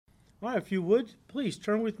All right, if you would, please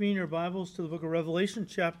turn with me in your Bibles to the book of Revelation,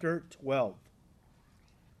 chapter 12.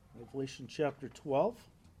 Revelation, chapter 12.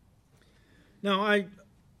 Now, I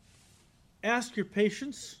ask your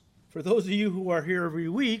patience. For those of you who are here every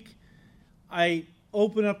week, I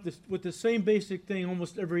open up with the same basic thing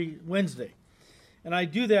almost every Wednesday. And I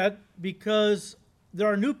do that because there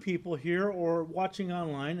are new people here or watching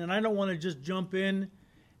online, and I don't want to just jump in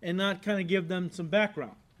and not kind of give them some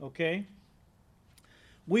background, okay?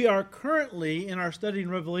 We are currently in our study in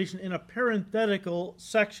Revelation in a parenthetical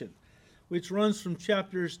section, which runs from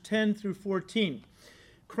chapters 10 through 14.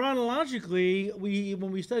 Chronologically,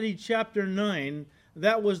 when we studied chapter 9,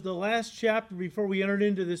 that was the last chapter before we entered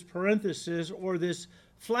into this parenthesis or this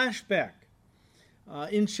flashback.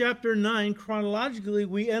 In chapter 9, chronologically,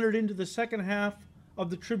 we entered into the second half of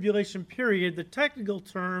the tribulation period. The technical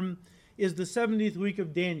term is the 70th week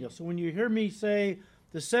of Daniel. So when you hear me say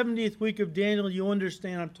the 70th week of Daniel, you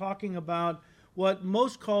understand I'm talking about what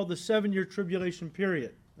most call the 7-year tribulation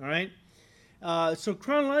period. All right? So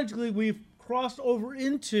chronologically, we've crossed over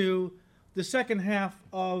into the second half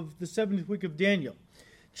of the 70th week of Daniel.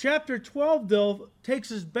 Chapter 12, though,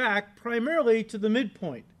 takes us back primarily to the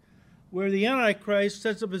midpoint, where the Antichrist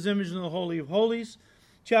sets up his image in the Holy of Holies.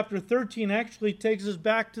 Chapter 13 actually takes us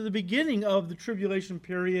back to the beginning of the tribulation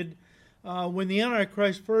period, when the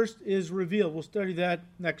Antichrist first is revealed. We'll study that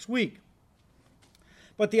next week.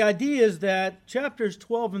 But the idea is that chapters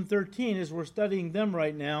 12 and 13, as we're studying them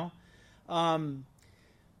right now,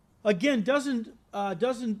 again, doesn't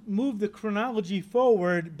move the chronology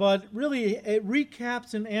forward, but really it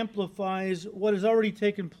recaps and amplifies what has already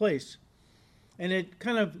taken place. And it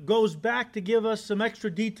kind of goes back to give us some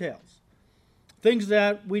extra details, things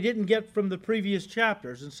that we didn't get from the previous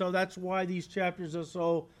chapters. And so that's why these chapters are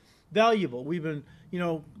so valuable. We've been,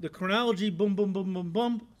 the chronology, boom, boom, boom, boom,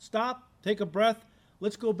 boom, stop, take a breath.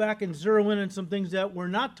 Let's go back and zero in on some things that were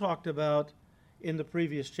not talked about in the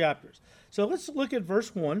previous chapters. So let's look at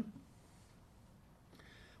verse 1,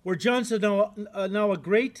 where John said, Now a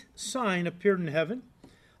great sign appeared in heaven,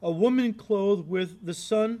 a woman clothed with the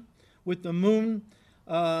sun, with the moon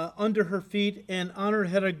under her feet, and on her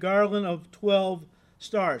head a garland of 12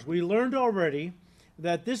 stars. We learned already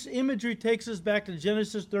that this imagery takes us back to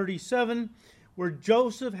Genesis 37, where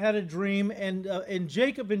Joseph had a dream, and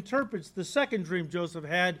Jacob interprets the second dream Joseph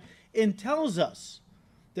had and tells us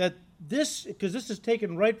that this, because this is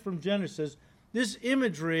taken right from Genesis, this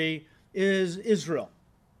imagery is Israel.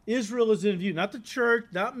 Israel is in view, not the church,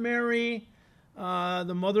 not Mary,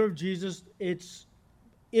 the mother of Jesus, it's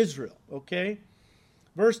Israel, okay?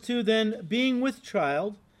 Verse 2, then, being with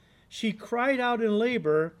child, she cried out in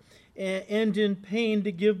labor and in pain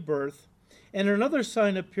to give birth. And another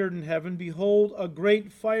sign appeared in heaven, behold, a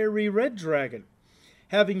great fiery red dragon,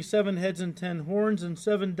 having 7 heads and 10 horns, and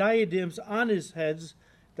 7 diadems on his heads.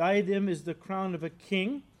 Diadem is the crown of a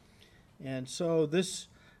king. And so this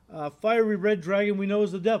fiery red dragon we know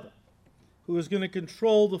is the devil, who is going to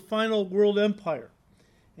control the final world empire.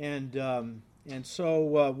 And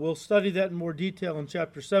so we'll study that in more detail in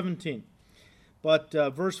chapter 17. But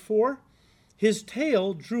verse 4, his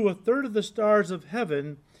tail drew a third of the stars of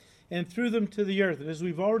heaven and threw them to the earth. And as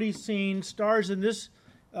we've already seen, stars in this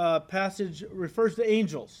passage refers to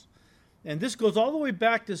angels. And this goes all the way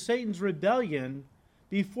back to Satan's rebellion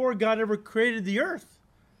before God ever created the earth.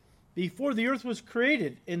 Before the earth was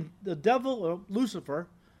created, and the devil, Lucifer,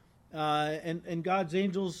 and God's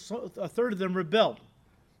angels, a third of them rebelled.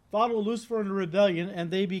 Followed Lucifer into rebellion,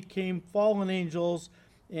 and they became fallen angels,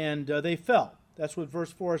 and they fell. That's what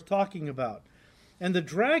verse 4 is talking about. And the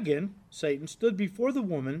dragon, Satan, stood before the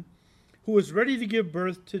woman who was ready to give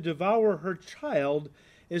birth to devour her child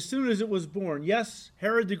as soon as it was born. Yes,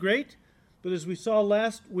 Herod the Great, but as we saw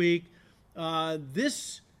last week,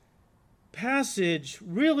 this passage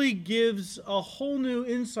really gives a whole new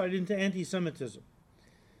insight into anti-Semitism,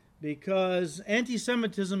 because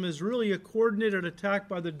anti-Semitism is really a coordinated attack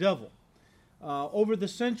by the devil over the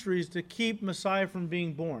centuries to keep Messiah from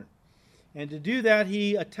being born. And to do that,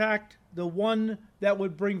 he attacked the one that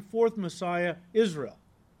would bring forth Messiah, Israel.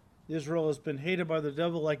 Israel has been hated by the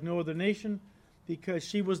devil like no other nation because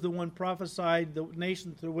she was the one prophesied, the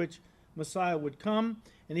nation through which Messiah would come.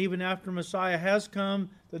 And even after Messiah has come,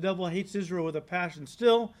 the devil hates Israel with a passion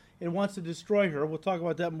still and wants to destroy her. We'll talk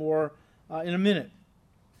about that more in a minute.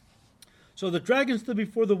 So the dragon stood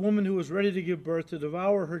before the woman who was ready to give birth to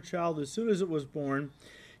devour her child as soon as it was born.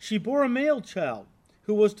 She bore a male child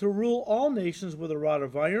who was to rule all nations with a rod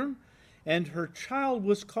of iron, and her child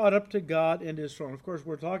was caught up to God and his throne. Of course,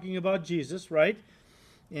 we're talking about Jesus, right?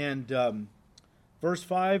 And verse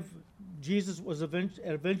 5, Jesus was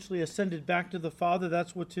eventually ascended back to the Father.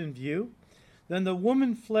 That's what's in view. Then the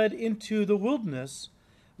woman fled into the wilderness,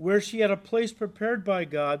 where she had a place prepared by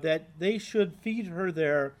God that they should feed her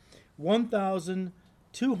there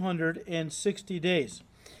 1,260 days.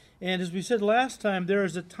 And as we said last time, there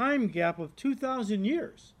is a time gap of 2,000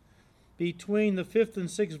 years between the 5th and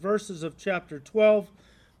 6th verses of chapter 12,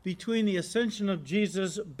 between the ascension of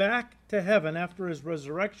Jesus back to heaven after his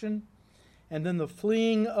resurrection, and then the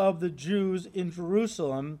fleeing of the Jews in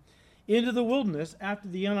Jerusalem into the wilderness after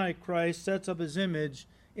the Antichrist sets up his image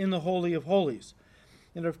in the Holy of Holies.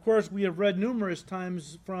 And of course, we have read numerous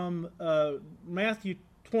times from Matthew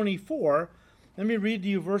 24. Let me read to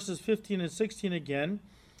you verses 15 and 16 again.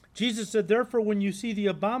 Jesus said, "Therefore, when you see the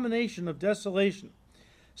abomination of desolation,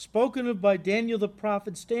 spoken of by Daniel the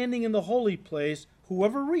prophet, standing in the holy place,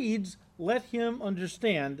 whoever reads, let him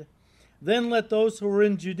understand. Then let those who are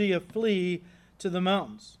in Judea flee to the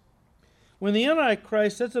mountains." When the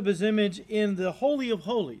Antichrist sets up his image in the Holy of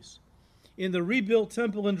Holies, in the rebuilt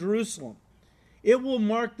temple in Jerusalem, it will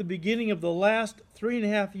mark the beginning of the last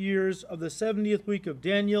 3.5 years of the 70th week of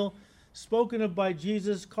Daniel, spoken of by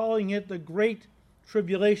Jesus, calling it the Great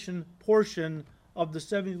Tribulation portion of the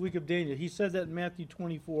 70th week of Daniel. He said that in Matthew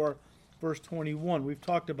 24, verse 21. We've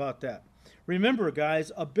talked about that. Remember,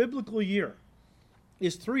 guys, a biblical year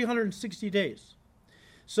is 360 days.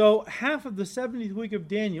 So half of the 70th week of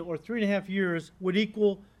Daniel, or 3.5 years, would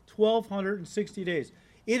equal 1,260 days.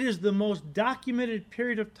 It is the most documented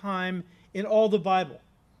period of time in all the Bible.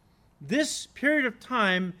 This period of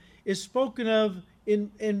time is spoken of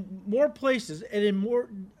in more places and in more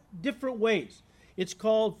different ways. It's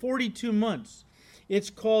called 42 months. It's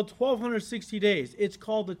called 1,260 days. It's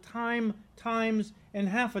called the time, times, and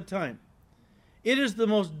half a time. It is the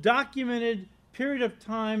most documented period of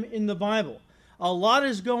time in the Bible. A lot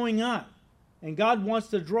is going on, and God wants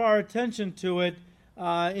to draw our attention to it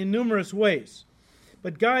in numerous ways.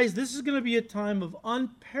 But guys, this is going to be a time of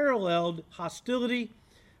unparalleled hostility,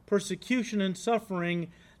 persecution, and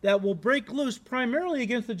suffering that will break loose primarily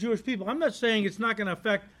against the Jewish people. I'm not saying it's not going to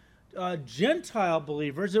affect Gentile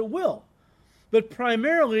believers. It will. But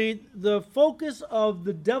primarily, the focus of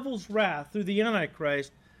the devil's wrath through the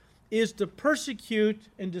Antichrist is to persecute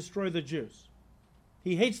and destroy the Jews.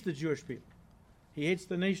 He hates the Jewish people. He hates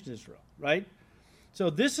the nation Israel, right? So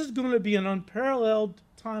this is going to be an unparalleled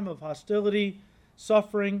time of hostility,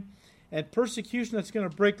 suffering, and persecution that's going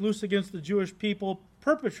to break loose against the Jewish people,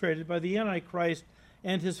 perpetrated by the Antichrist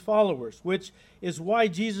and his followers, which is why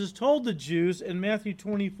Jesus told the Jews in Matthew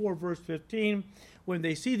 24, verse 15, when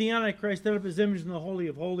they see the Antichrist set up his image in the Holy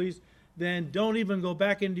of Holies, then don't even go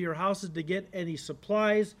back into your houses to get any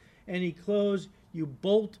supplies, any clothes. You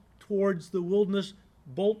bolt towards the wilderness,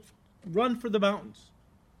 run for the mountains.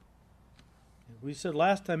 We said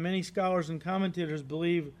last time, many scholars and commentators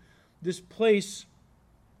believe this place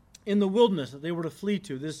in the wilderness that they were to flee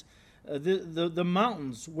to, the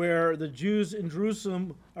mountains where the Jews in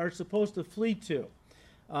Jerusalem are supposed to flee to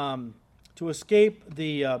escape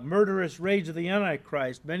the murderous rage of the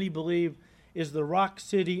Antichrist, many believe is the rock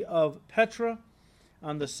city of Petra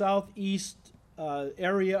on the southeast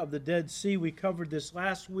area of the Dead Sea. We covered this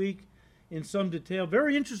last week in some detail.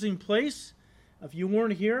 Very interesting place. If you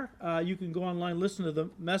weren't here, you can go online, listen to the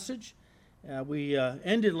message. We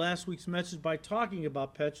ended last week's message by talking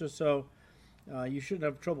about Petra, so you shouldn't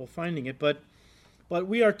have trouble finding it. But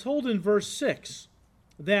we are told in verse 6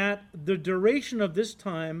 that the duration of this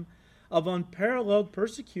time of unparalleled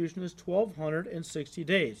persecution is 1,260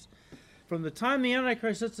 days. From the time the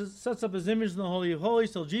Antichrist sets up his image in the Holy of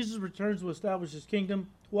Holies till Jesus returns to establish his kingdom,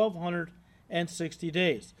 1,260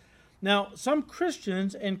 days. Now, some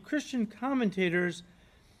Christians and Christian commentators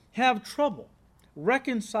have trouble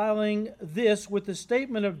reconciling this with the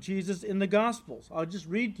statement of Jesus in the Gospels. I'll just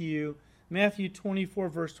read to you Matthew 24,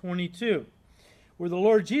 verse 22, where the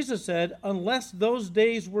Lord Jesus said, unless those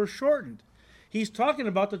days were shortened. He's talking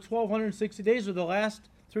about the 1,260 days or the last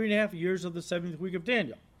 3.5 years of the 70th week of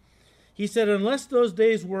Daniel. He said, unless those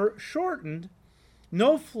days were shortened,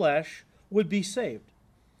 no flesh would be saved.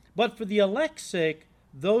 But for the elect's sake,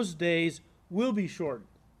 those days will be shortened.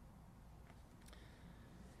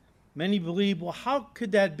 Many believe, well, how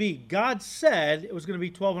could that be? God said it was going to be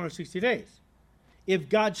 1,260 days. If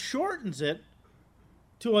God shortens it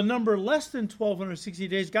to a number less than 1,260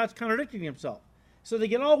 days, God's contradicting himself. So they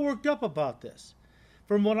get all worked up about this.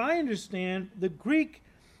 From what I understand, the Greek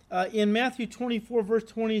in Matthew 24, verse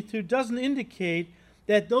 22, doesn't indicate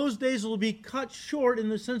that those days will be cut short in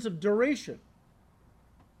the sense of duration.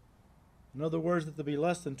 In other words, that they'll be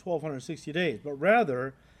less than 1,260 days. But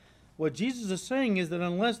rather, What Jesus is saying is that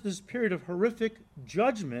unless this period of horrific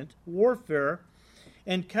judgment, warfare,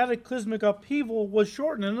 and cataclysmic upheaval was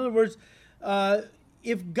shortened, in other words,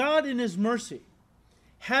 if God in his mercy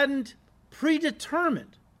hadn't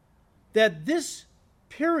predetermined that this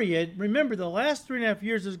period, remember the last 3.5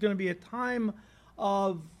 years is going to be a time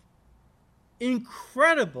of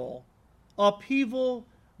incredible upheaval,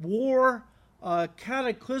 war,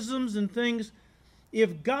 cataclysms and things.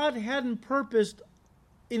 If God hadn't purposed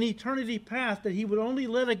in eternity past that he would only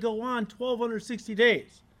let it go on 1,260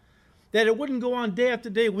 days, that it wouldn't go on day after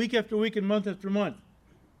day, week after week, and month after month.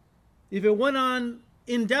 If it went on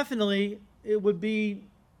indefinitely, it would be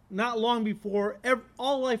not long before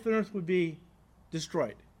all life on earth would be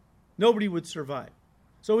destroyed. Nobody would survive.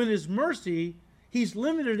 So in his mercy, he's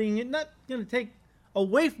limiting it, not going to take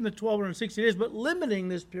away from the 1,260 days, but limiting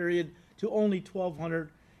this period to only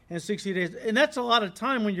 1,260 days. And that's a lot of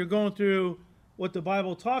time when you're going through what the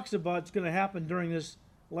Bible talks about is going to happen during this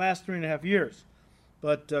last 3.5 years.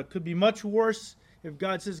 But could be much worse if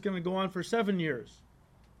God says it's going to go on for 7 years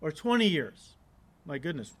or 20 years. My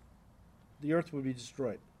goodness, the earth would be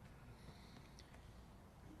destroyed.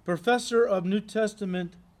 Professor of New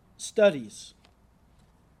Testament Studies,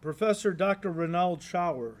 Professor Dr. Ronald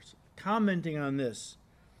Showers, commenting on this,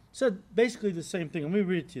 said basically the same thing. Let me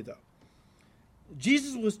read it to you, though.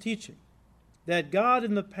 Jesus was teaching that God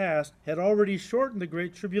in the past had already shortened the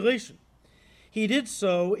Great Tribulation. He did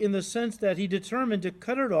so in the sense that he determined to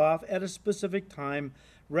cut it off at a specific time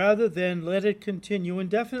rather than let it continue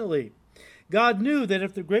indefinitely. God knew that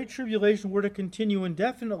if the Great Tribulation were to continue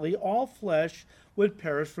indefinitely, all flesh would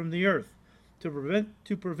perish from the earth. To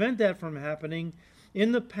prevent that from happening,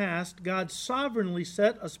 in the past, God sovereignly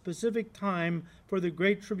set a specific time for the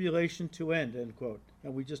Great Tribulation to end, end quote.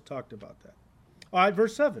 And we just talked about that. All right,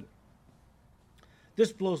 verse 7.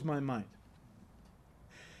 This blows my mind.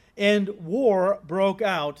 And war broke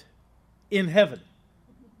out in heaven.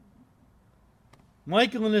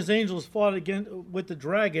 Michael and his angels fought again with the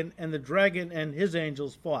dragon, and the dragon and his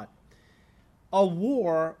angels fought. A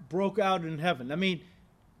war broke out in heaven. I mean,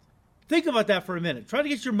 think about that for a minute. Try to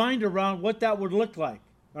get your mind around what that would look like.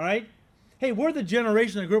 All right? Hey, we're the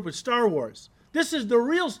generation that grew up with Star Wars. This is the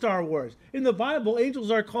real Star Wars. In the Bible, angels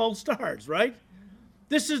are called stars, right?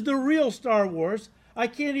 This is the real Star Wars. I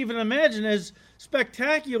can't even imagine, as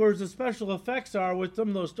spectacular as the special effects are with some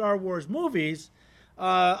of those Star Wars movies,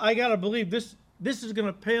 I got to believe this is going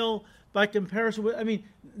to pale by comparison with, I mean,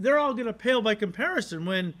 they're all going to pale by comparison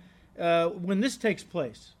when this takes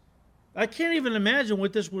place. I can't even imagine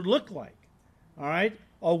what this would look like. All right?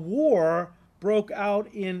 A war broke out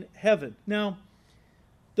in heaven. Now,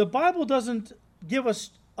 the Bible doesn't give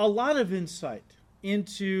us a lot of insight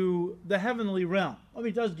into the heavenly realm. I mean,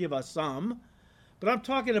 it does give us some, but I'm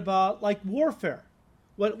talking about like warfare.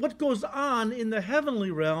 What goes on in the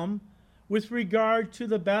heavenly realm with regard to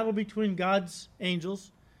the battle between God's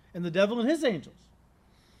angels and the devil and his angels.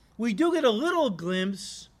 We do get a little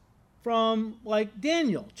glimpse from like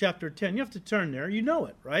Daniel chapter 10. You have to turn there. You know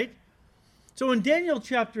it, right? So in Daniel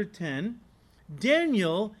chapter 10,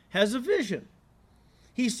 Daniel has a vision.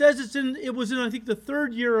 He says it was in, I think, the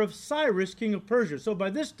 3rd year of Cyrus, king of Persia. So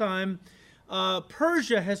by this time,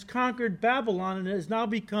 Persia has conquered Babylon and has now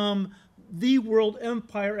become the world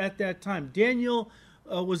empire at that time. Daniel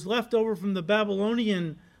was left over from the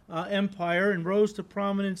Babylonian empire and rose to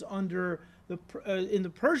prominence under in the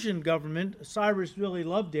Persian government. Cyrus really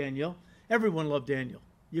loved Daniel. Everyone loved Daniel.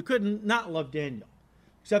 You couldn't not love Daniel,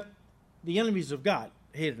 except the enemies of God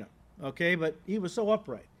hated him. Okay, but he was so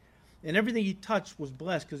upright, and everything he touched was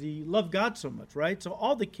blessed because he loved God so much, right? So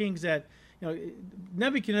all the kings that,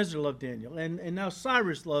 Nebuchadnezzar loved Daniel, and now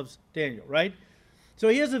Cyrus loves Daniel, right? So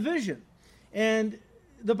he has a vision, and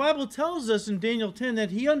the Bible tells us in Daniel 10 that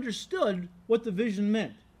he understood what the vision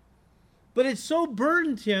meant. But it so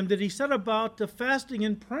burdened him that he set about to fasting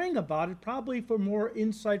and praying about it, probably for more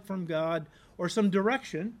insight from God or some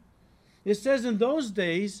direction. It says in those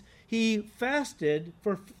days he fasted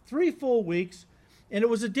for 3 full weeks, and it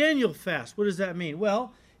was a Daniel fast. What does that mean?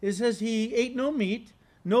 Well, it says he ate no meat,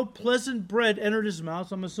 no pleasant bread entered his mouth.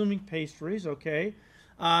 So I'm assuming pastries, okay?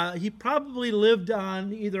 He probably lived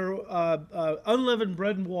on either unleavened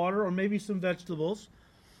bread and water or maybe some vegetables.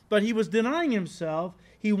 But he was denying himself.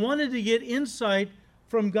 He wanted to get insight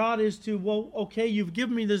from God as to, well, okay, you've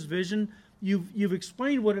given me this vision. You've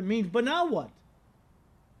explained what it means, but now what?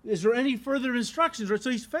 Is there any further instructions?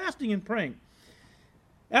 So he's fasting and praying.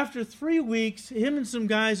 After 3 weeks, him and some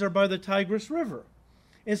guys are by the Tigris River.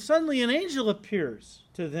 And suddenly an angel appears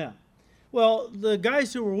to them. Well, the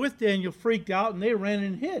guys who were with Daniel freaked out and they ran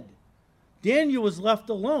and hid. Daniel was left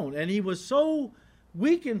alone, and he was so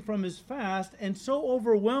weakened from his fast and so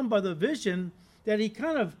overwhelmed by the vision that he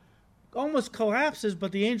kind of almost collapses,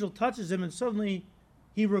 but the angel touches him and suddenly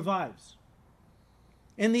he revives.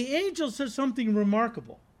 And the angel says something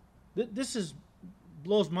remarkable. This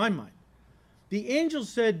blows my mind. The angel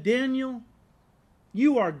said, Daniel,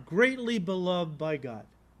 you are greatly beloved by God.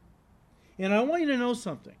 And I want you to know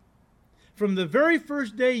something. From the very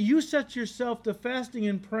first day you set yourself to fasting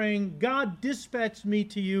and praying, God dispatched me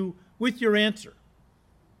to you with your answer.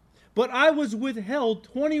 But I was withheld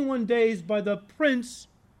 21 days by the prince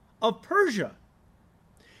of Persia.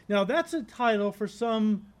 Now that's a title for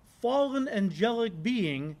some fallen angelic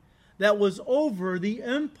being that was over the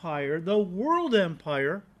empire, the world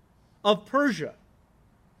empire of Persia.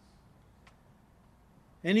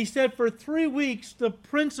 And he said, for 3 weeks, the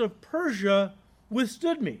prince of Persia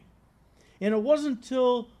withstood me. And it wasn't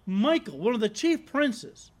until Michael, one of the chief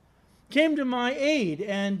princes, came to my aid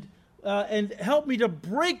and helped me to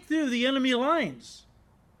break through the enemy lines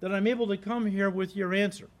that I'm able to come here with your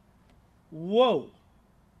answer. Whoa.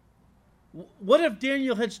 What if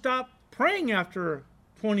Daniel had stopped praying after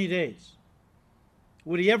 20 days?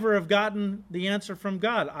 Would he ever have gotten the answer from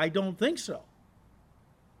God? I don't think so.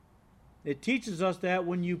 It teaches us that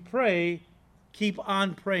when you pray, keep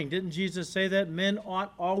on praying. Didn't Jesus say that? Men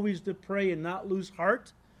ought always to pray and not lose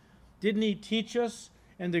heart. Didn't he teach us?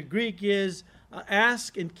 And the Greek is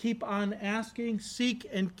ask and keep on asking, seek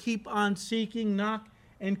and keep on seeking, knock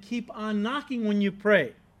and keep on knocking when you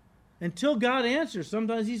pray. Until God answers.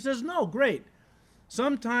 Sometimes he says, no, great.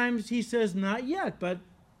 Sometimes he says, not yet, but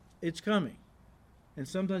it's coming. And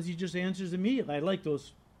sometimes he just answers immediately. I like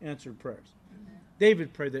those answered prayers.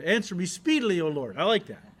 David prayed that, answer me speedily, O Lord. I like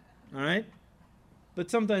that. All right?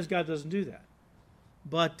 But sometimes God doesn't do that.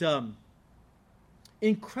 But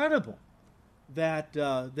incredible that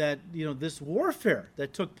this warfare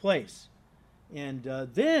that took place. And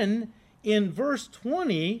then in verse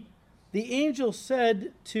 20, the angel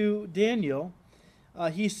said to Daniel,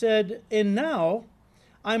 he said, and now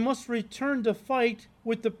I must return to fight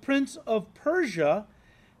with the prince of Persia.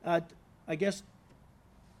 I guess,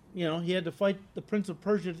 he had to fight the prince of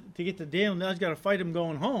Persia to get to Daniel. Now he's got to fight him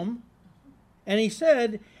going home. And he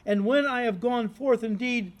said, and when I have gone forth,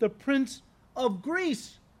 indeed, the prince of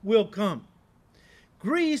Greece will come.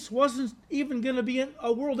 Greece wasn't even going to be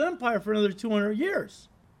a world empire for another 200 years.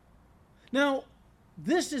 Now,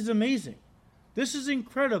 this is amazing. This is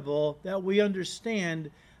incredible that we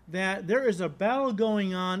understand that there is a battle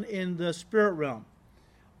going on in the spirit realm.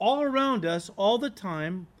 All around us, all the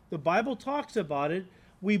time, the Bible talks about it.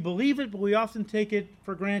 We believe it, but we often take it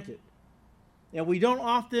for granted. And we don't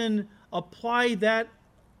often apply that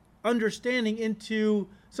understanding into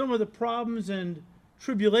some of the problems and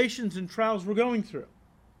tribulations and trials we're going through.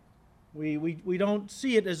 We don't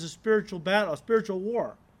see it as a spiritual battle, a spiritual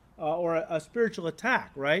war, or a spiritual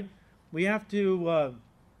attack, right? We have to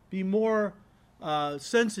be more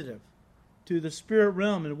sensitive to the spirit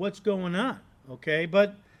realm and what's going on, okay?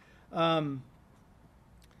 But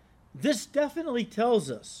this definitely tells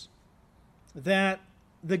us that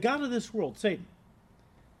the God of this world, Satan,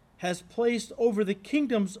 has placed over the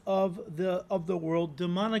kingdoms of the world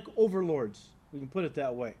demonic overlords, we can put it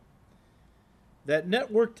that way, that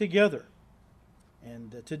network together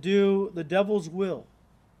and to do the devil's will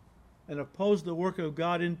and oppose the work of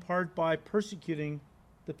God in part by persecuting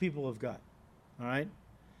the people of God. All right?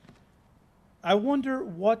 I wonder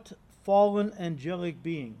what fallen angelic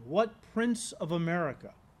being, what prince of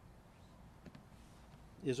America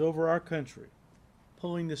is over our country,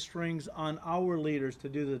 pulling the strings on our leaders to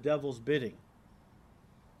do the devil's bidding.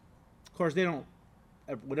 Of course, they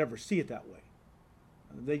would ever see it that way.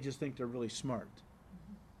 They just think they're really smart.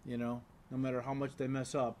 No matter how much they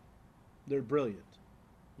mess up, they're brilliant.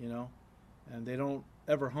 And they don't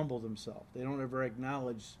ever humble themselves. They don't ever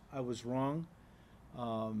acknowledge I was wrong.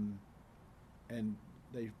 And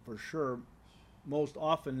they for sure most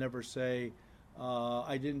often never say,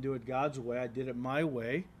 I didn't do it God's way, I did it my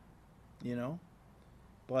way.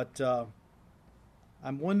 But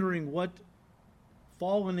I'm wondering what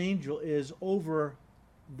fallen angel is over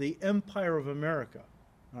the empire of America,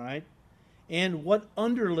 all right? And what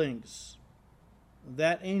underlings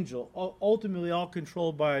that angel, ultimately all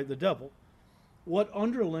controlled by the devil, what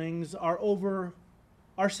underlings are over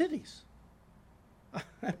our cities?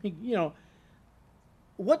 I mean,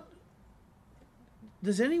 what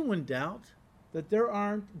does anyone doubt that there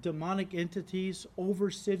aren't demonic entities over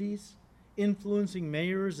cities, influencing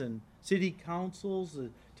mayors and city councils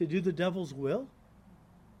to do the devil's will?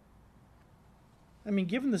 I mean,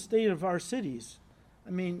 given the state of our cities,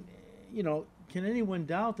 can anyone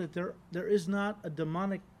doubt that there is not a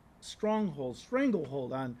demonic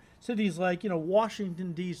stranglehold on cities like,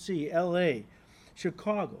 Washington, D.C., L.A.,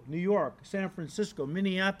 Chicago, New York, San Francisco,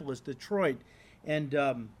 Minneapolis, Detroit, and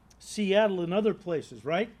Seattle and other places,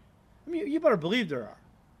 right? I mean, you better believe there are.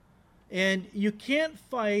 And you can't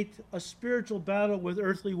fight a spiritual battle with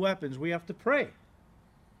earthly weapons. We have to pray.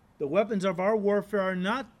 The weapons of our warfare are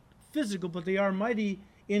not physical, but they are mighty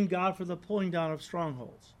in God for the pulling down of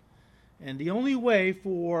strongholds. And the only way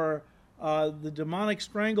for the demonic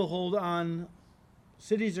stranglehold on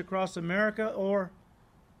cities across America, or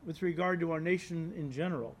with regard to our nation in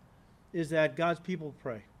general, is that God's people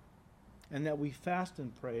pray. And that we fast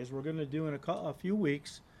and pray, as we're going to do in a few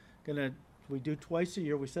weeks. We do twice a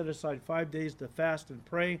year. We set aside 5 days to fast and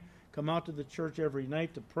pray. Come out to the church every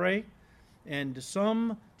night to pray. And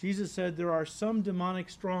Jesus said there are some demonic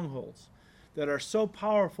strongholds that are so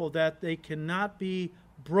powerful that they cannot be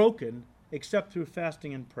broken except through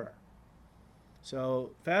fasting and prayer.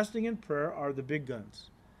 So fasting and prayer are the big guns.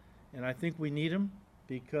 And I think we need them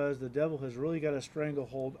because the devil has really got a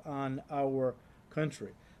stranglehold on our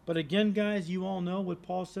country. But again, guys, you all know what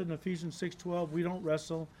Paul said in Ephesians 6:12. We don't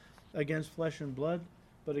wrestle against flesh and blood,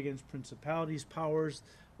 but against principalities, powers,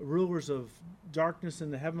 rulers of darkness in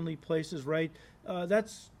the heavenly places, right?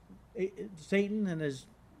 That's Satan and his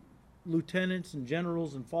lieutenants and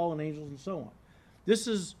generals and fallen angels and so on. This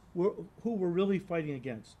is who we're really fighting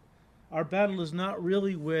against. Our battle is not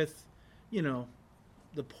really with,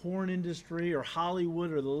 the porn industry or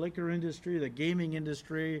Hollywood or the liquor industry, the gaming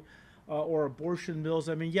industry, or abortion mills.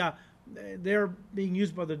 I mean, yeah, they're being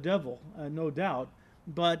used by the devil, no doubt,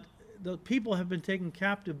 but the people have been taken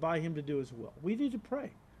captive by him to do his will. We need to pray.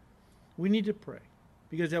 We need to pray.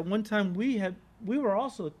 Because at one time we were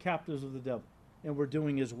also captives of the devil, and we're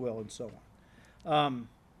doing his will and so on.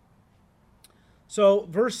 So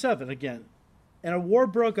verse 7 again. And a war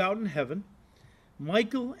broke out in heaven.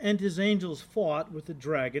 Michael and his angels fought with the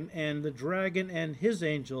dragon, and the dragon and his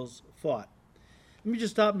angels fought. Let me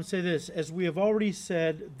just stop and say this. As we have already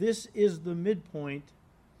said, this is the midpoint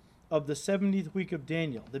of the 70th week of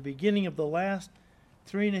Daniel, the beginning of the last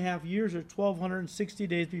 3.5 years or 1,260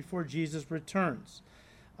 days before Jesus returns.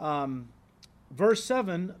 Verse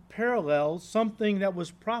 7 parallels something that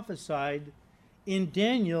was prophesied in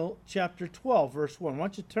Daniel chapter 12, verse 1. Why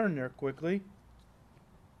don't you turn there quickly?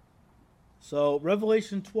 So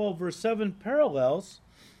Revelation 12, verse 7 parallels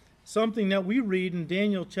something that we read in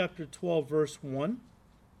Daniel chapter 12, verse 1,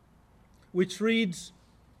 which reads,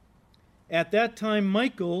 At that time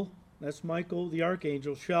Michael, that's Michael the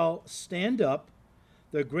archangel, shall stand up,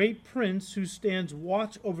 the great prince who stands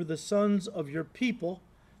watch over the sons of your people.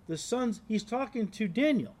 The sons, he's talking to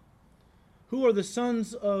Daniel. Who are the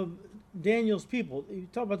sons of Daniel's people? He's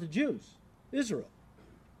talking about the Jews, Israel.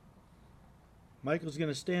 Michael's going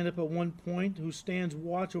to stand up at one point, who stands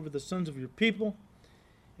watch over the sons of your people.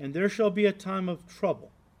 And there shall be a time of trouble,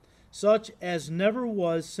 such as never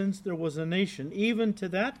was since there was a nation, even to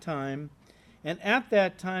that time. And at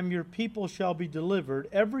that time your people shall be delivered,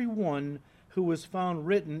 every one who was found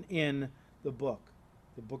written in the book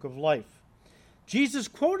of life. Jesus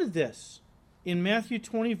quoted this in Matthew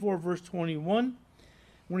 24, verse 21,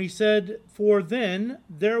 when he said, For then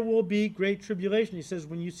there will be great tribulation. He says,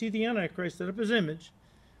 when you see the Antichrist set up his image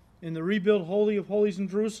in the rebuilt Holy of Holies in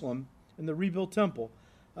Jerusalem, in the rebuilt temple,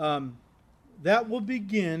 that will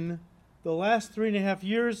begin the last 3.5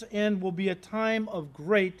 years and will be a time of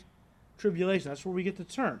great tribulation. That's where we get the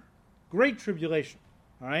term. Great tribulation.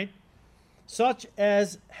 All right? Such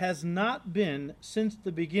as has not been since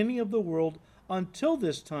the beginning of the world until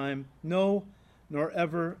this time, no, nor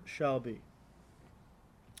ever shall be.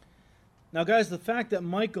 Now, guys, the fact that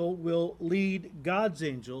Michael will lead God's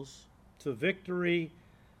angels to victory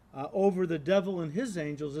over the devil and his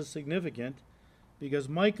angels is significant, because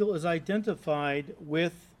Michael is identified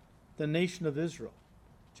with the nation of Israel.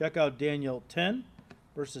 Check out Daniel 10,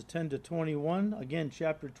 verses 10 to 21. Again,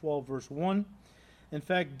 chapter 12, verse 1. In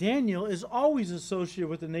fact, Daniel is always associated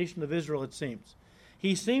with the nation of Israel, it seems.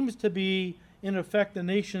 He seems to be, in effect, the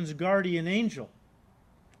nation's guardian angel.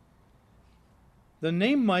 The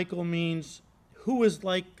name Michael means, who is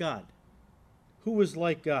like God? Who is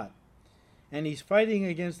like God? And he's fighting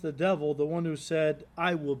against the devil, the one who said,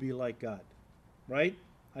 I will be like God. Right?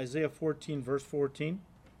 Isaiah 14, verse 14.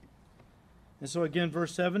 And so again,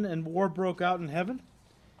 verse 7, and war broke out in heaven.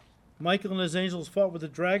 Michael and his angels fought with the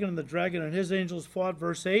dragon, and the dragon and his angels fought,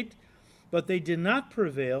 verse 8. But they did not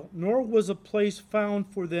prevail, nor was a place found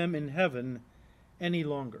for them in heaven any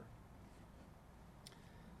longer.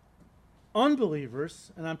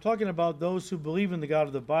 Unbelievers, and I'm talking about those who believe in the God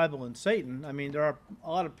of the Bible and Satan. I mean, there are a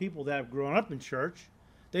lot of people that have grown up in church.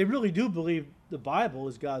 They really do believe the Bible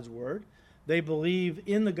is God's word. They believe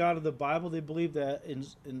in the God of the Bible. They believe that in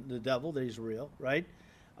the devil, that he's real, right?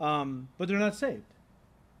 But they're not saved.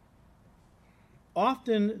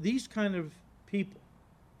 Often these kind of people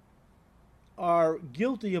are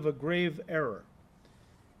guilty of a grave error.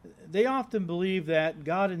 They often believe that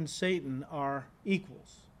God and Satan are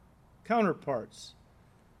equals, counterparts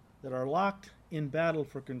that are locked in battle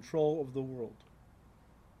for control of the world.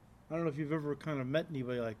 I don't know if you've ever kind of met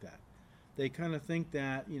anybody like that. They kind of think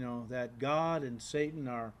that, that God and Satan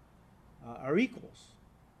are equals,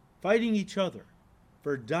 fighting each other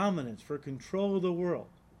for dominance, for control of the world.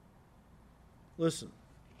 Listen,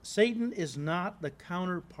 Satan is not the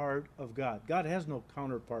counterpart of God. God has no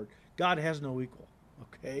counterpart. God has no equal,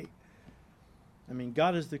 okay? I mean,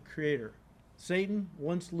 God is the creator. Satan,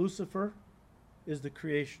 once Lucifer, is the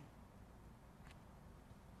creation.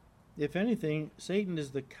 If anything, Satan is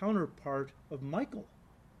the counterpart of Michael,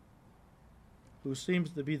 who seems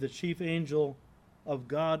to be the chief angel of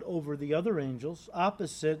God over the other angels,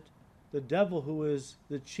 opposite the devil, who is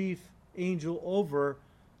the chief angel over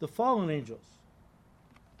the fallen angels.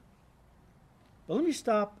 But let me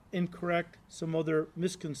stop and correct some other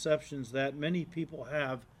misconceptions that many people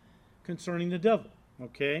have concerning the devil,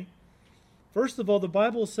 okay? First of all, the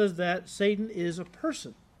Bible says that Satan is a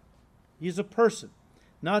person. He's a person,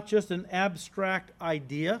 not just an abstract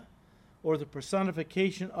idea or the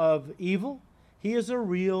personification of evil. He is a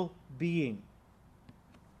real being.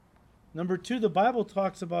 Number two, the Bible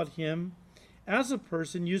talks about him as a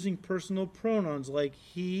person using personal pronouns like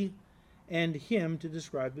he and him to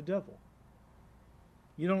describe the devil.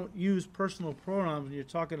 You don't use personal pronouns when you're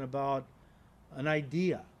talking about an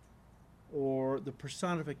idea or the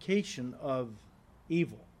personification of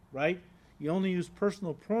evil, right? You only use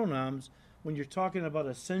personal pronouns when you're talking about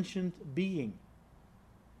a sentient being.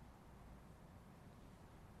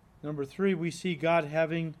 Number three, we see God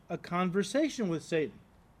having a conversation with Satan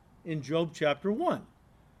in Job chapter 1.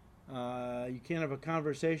 You can't have a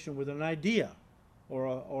conversation with an idea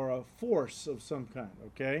or a force of some kind,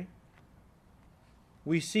 okay?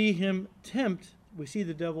 We see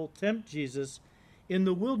the devil tempt Jesus in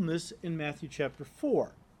the wilderness in Matthew chapter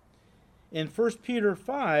 4. In 1 Peter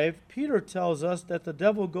 5, Peter tells us that the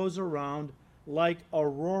devil goes around like a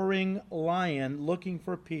roaring lion looking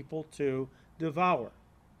for people to devour.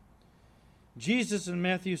 Jesus in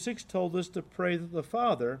Matthew 6 told us to pray that the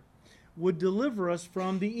Father would deliver us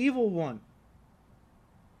from the evil one,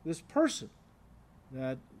 this person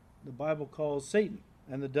that the Bible calls Satan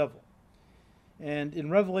and the devil. And in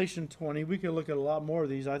Revelation 20, we can look at a lot more of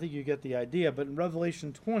these. I think you get the idea. But in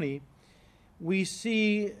Revelation 20, we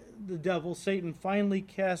see the devil, Satan, finally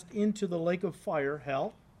cast into the lake of fire,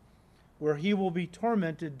 hell, where he will be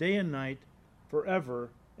tormented day and night forever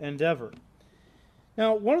and ever.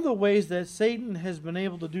 Now, one of the ways that Satan has been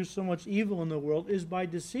able to do so much evil in the world is by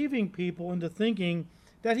deceiving people into thinking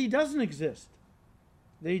that he doesn't exist.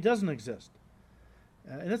 That he doesn't exist.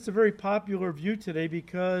 And that's a very popular view today,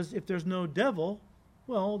 because if there's no devil,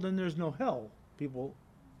 well, then there's no hell, people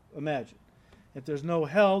imagine. If there's no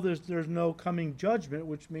hell, there's no coming judgment,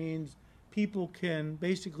 which means people can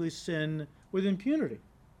basically sin with impunity.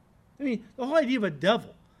 I mean, the whole idea of a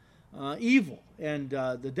devil, evil, and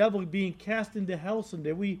the devil being cast into hell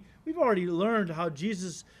someday, we've already learned how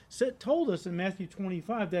Jesus told us in Matthew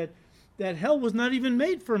 25 that hell was not even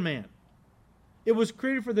made for man. It was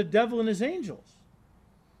created for the devil and his angels.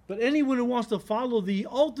 But anyone who wants to follow the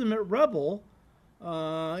ultimate rebel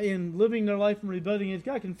in living their life and rebelling against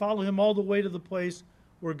God can follow him all the way to the place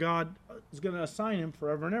where God is going to assign him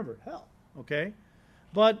forever and ever, hell. Okay?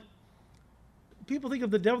 But people think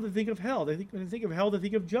of the devil, they think of hell. When they think of hell, they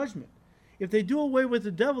think of judgment. If they do away with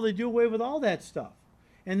the devil, they do away with all that stuff.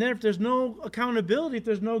 And then if there's no accountability, if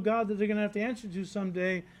there's no God that they're going to have to answer to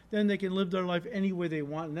someday, then they can live their life any way they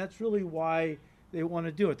want. And that's really why they want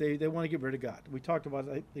to do it. They want to get rid of God. We talked about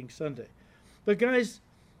it, I think, Sunday. But guys,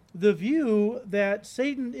 the view that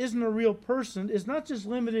Satan isn't a real person is not just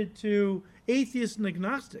limited to atheists and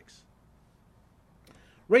agnostics.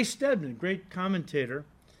 Ray Stedman, great commentator,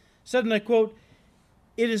 said, and I quote,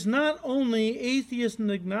 "It is not only atheists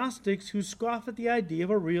and agnostics who scoff at the idea of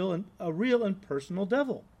a real and personal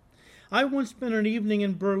devil. I once spent an evening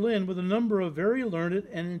in Berlin with a number of very learned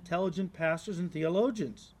and intelligent pastors and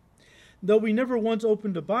theologians. Though we never once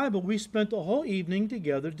opened a Bible, we spent a whole evening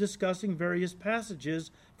together discussing various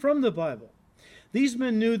passages from the Bible. These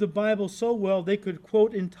men knew the Bible so well they could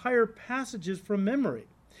quote entire passages from memory,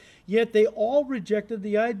 yet they all rejected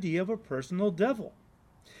the idea of a personal devil.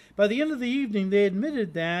 By the end of the evening, they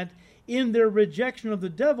admitted that in their rejection of the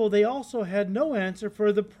devil, they also had no answer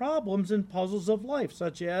for the problems and puzzles of life,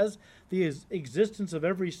 such as the existence of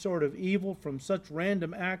every sort of evil, from such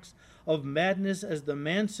random acts of madness as the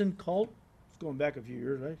Manson cult. It's going back a few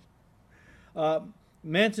years, right?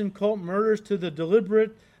 Manson cult murders to the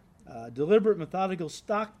deliberate methodical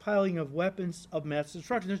stockpiling of weapons of mass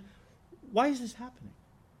destruction. Why is this happening?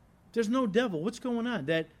 There's no devil. What's going on?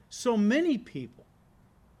 That so many people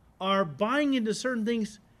are buying into certain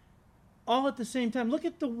things all at the same time. Look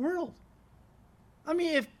at the world. I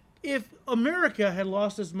mean, if America had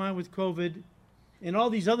lost its mind with COVID and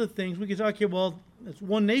all these other things, we could say, okay, well, it's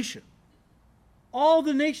one nation. All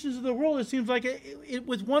the nations of the world, it seems like it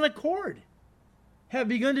with one accord, have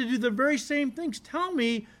begun to do the very same things. Tell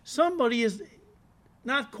me somebody is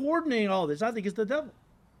not coordinating all this. I think it's the devil.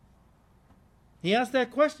 He asked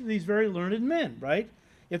that question to these very learned men, right?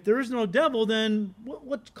 If there is no devil, then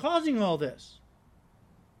what's causing all this?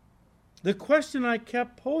 The question I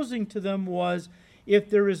kept posing to them was, if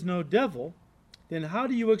there is no devil, then how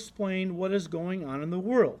do you explain what is going on in the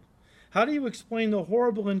world? How do you explain the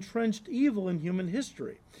horrible entrenched evil in human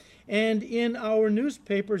history and in our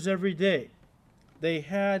newspapers every day? They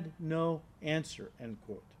had no answer, end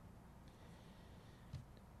quote.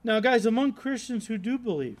 Now, guys, among Christians who do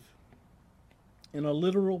believe in a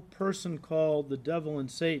literal person called the devil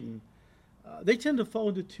and Satan, they tend to fall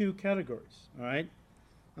into two categories, all right?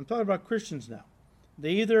 I'm talking about Christians now.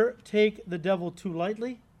 They either take the devil too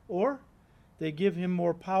lightly, or they give him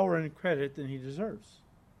more power and credit than he deserves.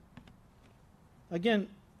 Again,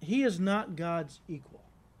 he is not God's equal.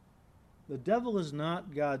 The devil is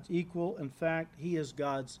not God's equal. In fact, he is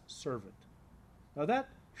God's servant. Now that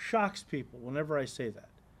shocks people whenever I say that.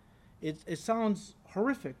 It sounds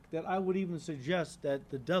horrific that I would even suggest that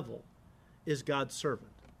the devil is God's servant.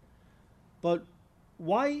 But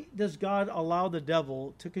why does God allow the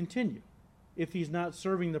devil to continue if he's not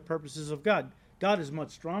serving the purposes of God? God is much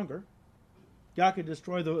stronger. God could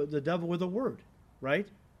destroy the devil with a word, right?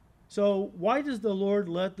 So why does the Lord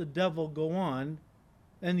let the devil go on?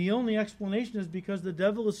 And the only explanation is because the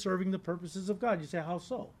devil is serving the purposes of God. You say, how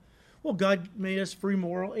so? Well, God made us free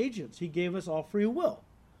moral agents. He gave us all free will.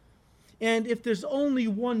 And if there's only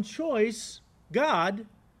one choice, God,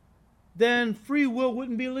 then free will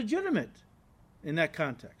wouldn't be legitimate in that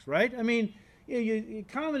context, right? I mean,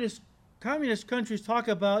 communist countries talk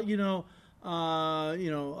about, elections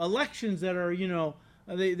that are,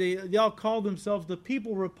 they all call themselves the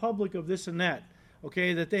People Republic of this and that,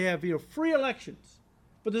 okay, that they have, free elections,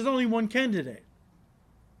 but there's only one candidate.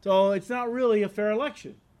 So it's not really a fair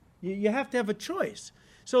election. You have to have a choice.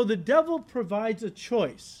 So the devil provides a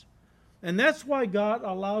choice. And that's why God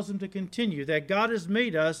allows him to continue, that God has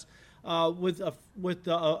made us with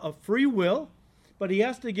a free will, but he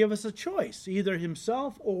has to give us a choice, either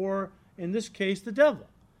himself or, in this case, the devil.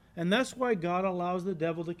 And that's why God allows the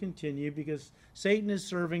devil to continue, because Satan is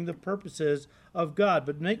serving the purposes of God.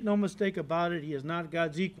 But make no mistake about it, he is not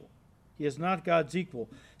God's equal. He is not God's equal.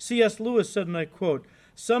 C.S. Lewis said, and I quote,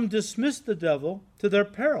 "Some dismiss the devil to their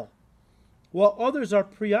peril, while others are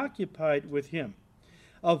preoccupied with him.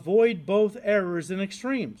 Avoid both errors and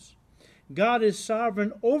extremes. God is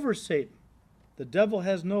sovereign over Satan. The devil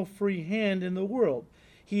has no free hand in the world.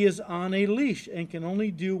 He is on a leash and can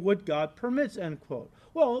only do what God permits," end quote.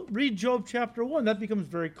 Well, read Job chapter 1. That becomes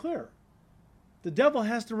very clear. The devil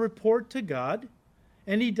has to report to God,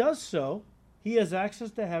 and he does so. He has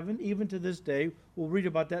access to heaven, even to this day. We'll read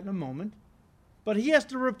about that in a moment. But he has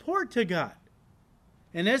to report to God.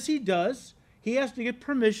 And as he does, he has to get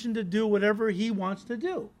permission to do whatever he wants to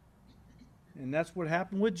do. And that's what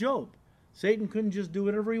happened with Job. Satan couldn't just do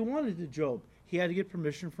whatever he wanted to Job. He had to get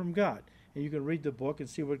permission from God. And you can read the book and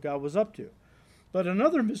see what God was up to. But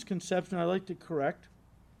another misconception I'd like to correct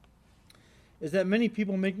is that many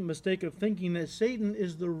people make the mistake of thinking that Satan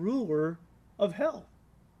is the ruler of hell.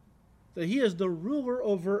 That he is the ruler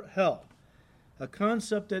over hell. A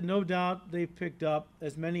concept that no doubt they've picked up,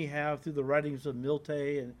 as many have through the writings of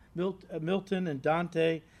Milton and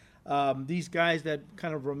Dante, these guys that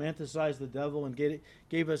kind of romanticized the devil and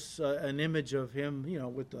gave us an image of him,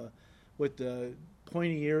 with the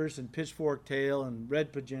pointy ears and pitchfork tail and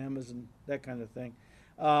red pajamas and that kind of thing.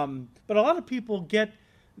 But a lot of people get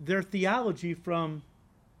their theology from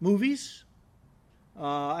movies.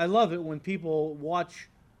 I love it when people watch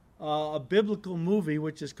a biblical movie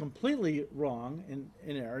which is completely wrong and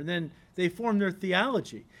in error, and then they form their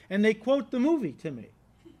theology and they quote the movie to me.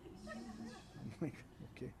 I'm like,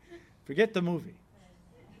 okay, forget the movie,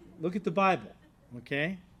 look at the Bible,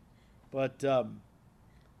 okay? But a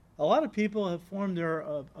lot of people have formed their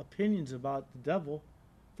opinions about the devil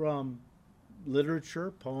from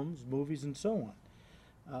literature, poems, movies, and so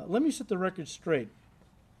on. Let me set the record straight.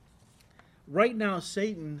 Right now,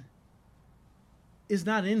 Satan is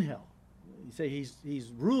not in hell. You say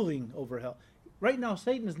he's ruling over hell. Right now,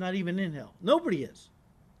 Satan is not even in hell. Nobody is.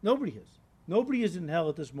 Nobody is. Nobody is in hell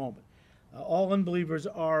at this moment. All unbelievers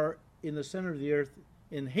are in the center of the earth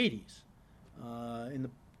in Hades, in the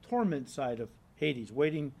torment side of Hades,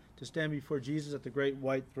 waiting to stand before Jesus at the great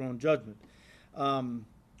white throne judgment.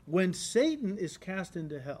 When Satan is cast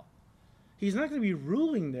into hell, he's not going to be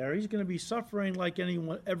ruling there. He's going to be suffering like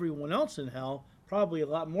everyone else in hell, probably a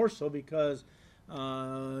lot more so, because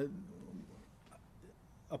a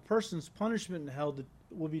person's punishment in hell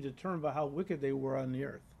will be determined by how wicked they were on the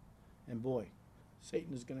earth. And boy,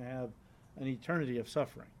 Satan is going to have an eternity of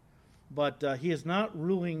suffering. But he is not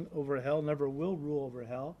ruling over hell, never will rule over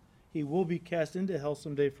hell. He will be cast into hell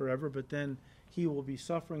someday forever, but then he will be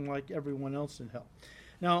suffering like everyone else in hell.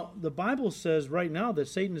 Now, the Bible says right now that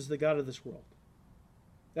Satan is the god of this world.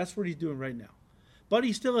 That's what he's doing right now. But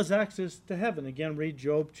he still has access to heaven. Again, read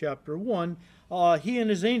Job chapter 1. He and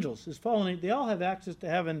his angels, his fallen, they all have access to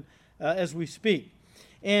heaven as we speak.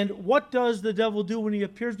 And what does the devil do when he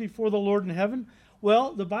appears before the Lord in heaven?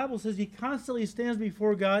 Well, the Bible says he constantly stands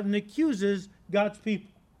before God and accuses God's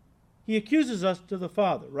people. He accuses us to the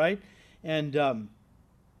Father, right? And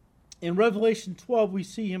in Revelation 12, we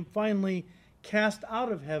see him finally cast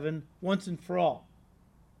out of heaven once and for all.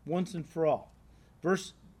 Once and for all.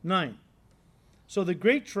 Verse 9. So the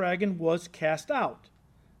great dragon was cast out,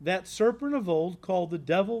 that serpent of old called the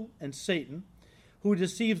devil and Satan, who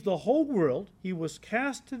deceives the whole world. He was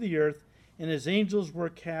cast to the earth, and his angels were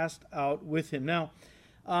cast out with him. Now,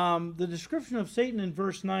 the description of Satan in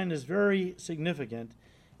verse 9 is very significant,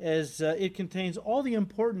 as it contains all the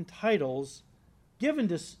important titles given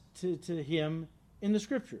to him in the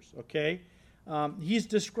Scriptures, okay? He's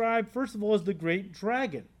described, first of all, as the great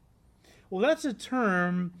dragon. Well, that's a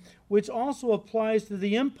term which also applies to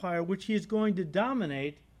the empire which he is going to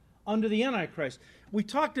dominate under the Antichrist. We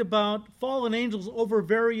talked about fallen angels over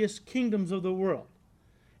various kingdoms of the world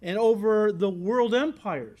and over the world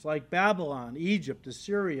empires like Babylon, Egypt,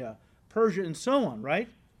 Assyria, Persia, and so on, right?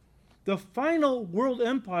 The final world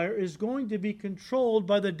empire is going to be controlled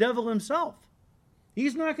by the devil himself.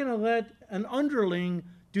 He's not going to let an underling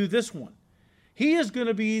do this one. He is going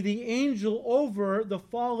to be the angel over the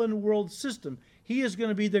fallen world system. He is going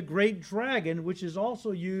to be the great dragon, which is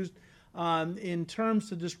also used in terms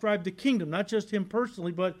to describe the kingdom, not just him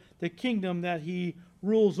personally, but the kingdom that he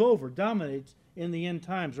rules over, dominates in the end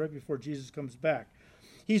times, right before Jesus comes back.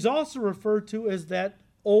 He's also referred to as that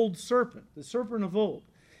old serpent, the serpent of old.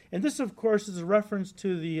 And this, of course, is a reference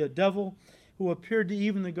to the devil who appeared to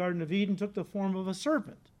Eve in the Garden of Eden, took the form of a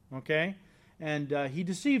serpent, okay? And he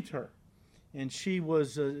deceived her. And she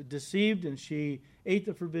was deceived, and she ate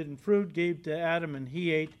the forbidden fruit, gave to Adam, and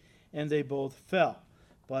he ate, and they both fell.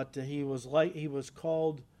 But he took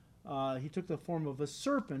the form of a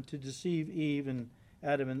serpent to deceive Eve and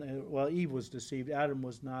Adam. And Eve was deceived. Adam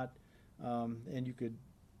was not. And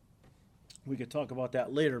we could talk about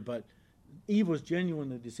that later. But Eve was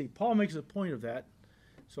genuinely deceived. Paul makes a point of that.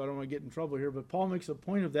 So I don't want to get in trouble here. But Paul makes a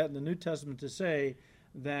point of that in the New Testament to say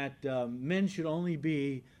that men should only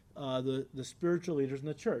be the spiritual leaders in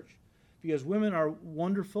the church. Because women are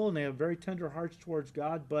wonderful and they have very tender hearts towards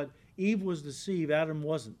God, but Eve was deceived, Adam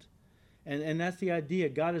wasn't. And that's the idea.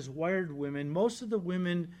 God has wired women. Most of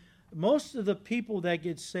the people that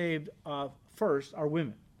get saved first are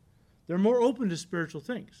women. They're more open to spiritual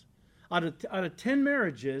things. Out of 10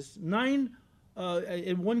 marriages, 9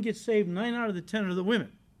 and one gets saved, 9 out of the 10 are the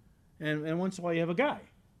women. And once in a while you have a guy,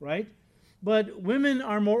 right? But women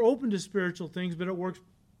are more open to spiritual things, but it works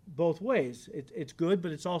both ways. It's good,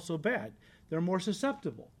 but it's also bad. They're more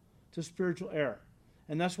susceptible to spiritual error.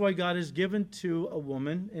 And that's why God has given to a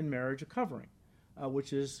woman in marriage a covering,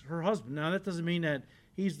 which is her husband. Now, that doesn't mean that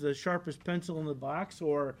he's the sharpest pencil in the box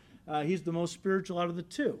or he's the most spiritual out of the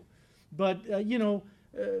two. But,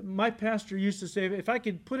 my pastor used to say, if I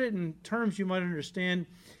could put it in terms you might understand,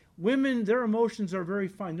 women, their emotions are very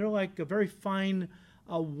fine. They're like a very fine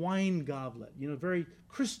wine goblet, very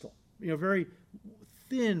crystal, very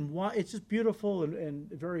thin. It's just beautiful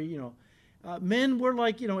and very, men, we're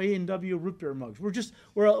like, A&W root beer mugs.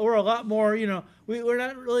 We're a lot more, we're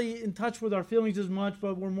not really in touch with our feelings as much,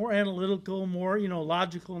 but we're more analytical, more,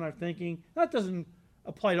 logical in our thinking. That doesn't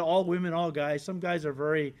apply to all women, all guys. Some guys are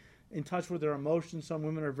very in touch with their emotions. Some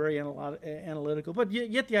women are very analytical, but you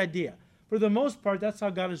get the idea. For the most part, that's how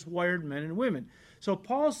God has wired men and women. So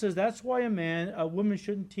Paul says that's why a woman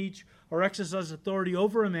shouldn't teach or exercise authority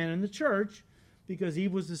over a man in the church, because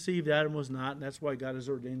Eve was deceived, Adam was not, and that's why God has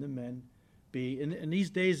ordained the men be, in these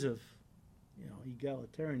days of,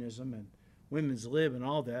 egalitarianism and women's lib and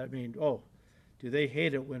all that, I mean, do they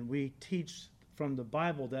hate it when we teach from the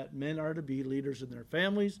Bible that men are to be leaders in their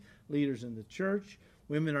families, leaders in the church.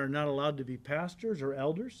 Women are not allowed to be pastors or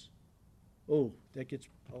elders. Oh, that gets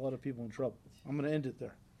a lot of people in trouble. I'm going to end it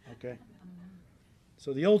there, okay?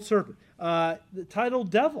 So the old serpent. The title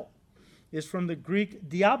devil is from the Greek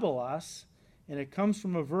diabolos, and it comes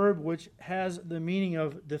from a verb which has the meaning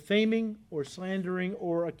of defaming or slandering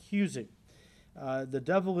or accusing. The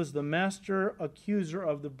devil is the master accuser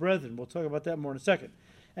of the brethren. We'll talk about that more in a second.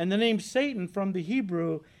 And the name Satan from the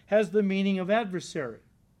Hebrew has the meaning of adversary.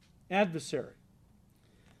 Adversary.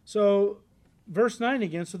 So, verse 9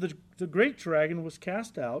 again, so the great dragon was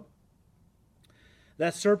cast out,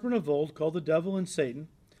 that serpent of old called the devil and Satan,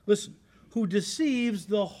 listen, who deceives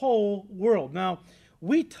the whole world. Now,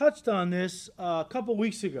 we touched on this a couple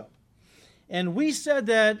weeks ago, and we said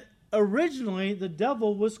that originally the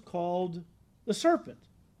devil was called the serpent.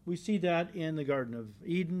 We see that in the Garden of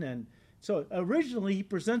Eden, and so originally he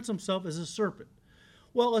presents himself as a serpent.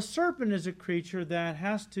 Well, a serpent is a creature that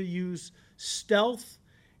has to use stealth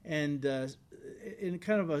and in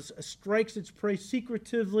kind of strikes its prey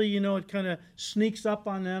secretively. It kind of sneaks up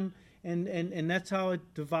on them, and that's how it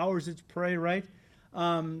devours its prey, right?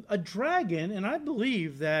 A dragon, and I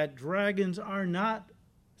believe that dragons are not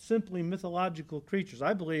simply mythological creatures.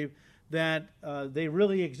 I believe that they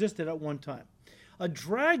really existed at one time. A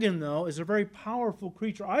dragon, though, is a very powerful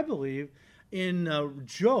creature. I believe in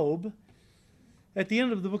Job, at the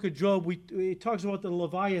end of the book of Job, it talks about the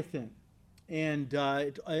Leviathan and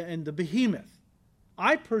the behemoth.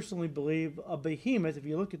 I personally believe a behemoth, if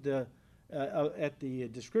you look at the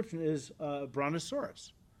description, is a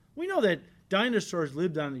brontosaurus. We know that dinosaurs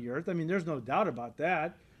lived on the earth. I mean, there's no doubt about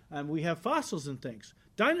that. We have fossils and things.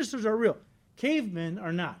 Dinosaurs are real. Cavemen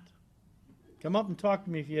are not. Come up and talk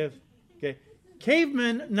to me if you have. Okay.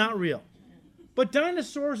 Cavemen, not real. But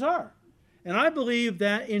dinosaurs are. And I believe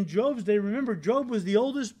that in Job's day, remember, Job was the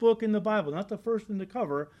oldest book in the Bible, not the first in the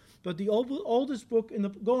cover, but the oldest book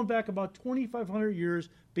going back about 2,500 years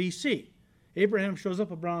B.C. Abraham shows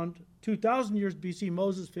up around 2,000 years B.C.,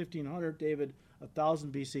 Moses 1,500, David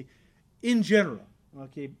 1,000 B.C. In general,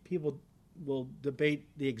 okay, people will debate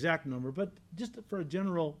the exact number, but just for a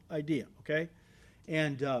general idea, okay?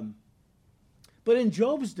 And but in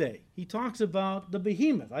Job's day, he talks about the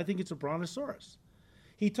behemoth. I think it's a brontosaurus.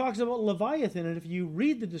 He talks about Leviathan, and if you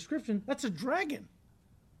read the description, that's a dragon.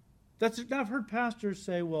 I've heard pastors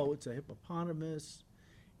say, well, it's a hippopotamus,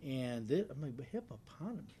 and I'm like,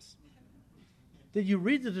 hippopotamus? Did you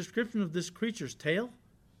read the description of this creature's tail?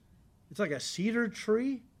 It's like a cedar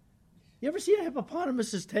tree. You ever see a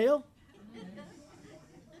hippopotamus's tail?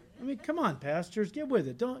 I mean, come on, pastors, get with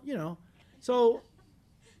it. Don't. So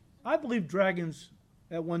I believe dragons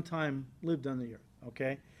at one time lived on the earth,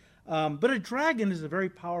 okay? But a dragon is a very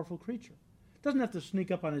powerful creature. It doesn't have to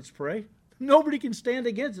sneak up on its prey. Nobody can stand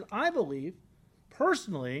against it. I believe,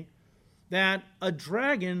 personally, that a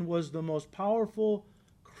dragon was the most powerful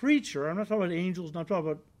creature. I'm not talking about angels, I'm not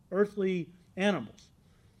talking about earthly animals.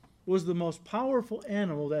 It was the most powerful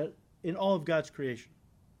animal that in all of God's creation.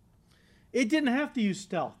 It didn't have to use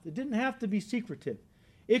stealth. It didn't have to be secretive.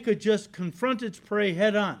 It could just confront its prey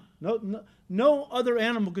head on. No other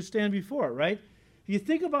animal could stand before it, right? If you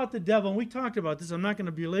think about the devil, and we talked about this, I'm not going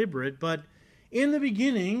to belabor it, but in the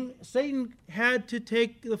beginning, Satan had to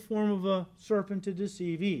take the form of a serpent to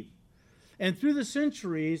deceive Eve. And through the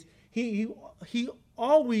centuries, he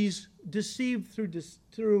always deceived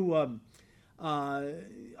through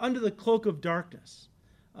under the cloak of darkness.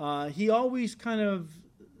 He always kind of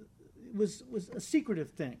was a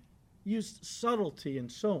secretive thing, used subtlety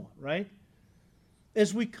and so on, right?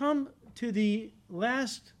 As we come to the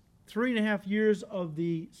last 3.5 years of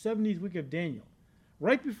the 70th week of Daniel,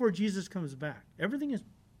 right before Jesus comes back, everything has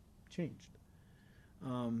changed.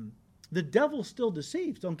 The devil still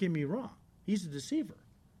deceives, don't get me wrong. He's a deceiver.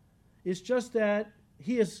 It's just that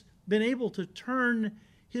he has been able to turn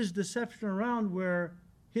his deception around where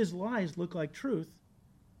his lies look like truth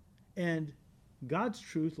and God's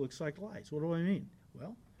truth looks like lies. What do I mean?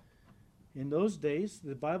 Well, in those days,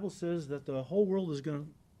 the Bible says that the whole world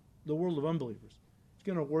the world of unbelievers, is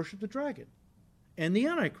going to worship the dragon and the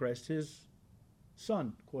Antichrist, his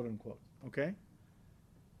son, quote unquote, okay?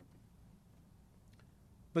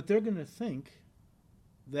 But they're going to think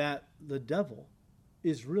that the devil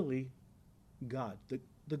is really God,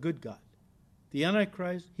 the good God. The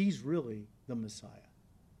Antichrist, he's really the Messiah.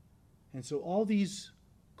 And so all these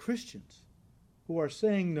Christians who are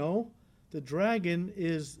saying, no, the dragon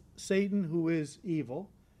is Satan, who is evil.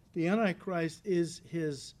 The Antichrist is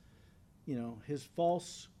his his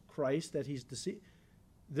false Christ that he's deceived,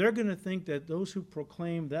 they're going to think that those who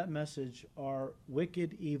proclaim that message are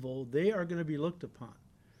wicked, evil. They are going to be looked upon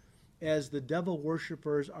as the devil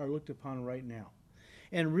worshipers are looked upon right now.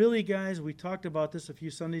 And really, guys, we talked about this a few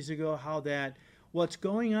Sundays ago, how that what's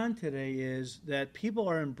going on today is that people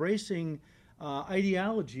are embracing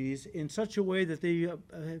ideologies in such a way that they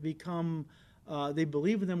become, they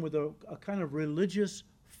believe in them with a kind of religious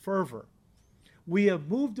fervor. We have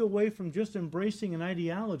moved away from just embracing an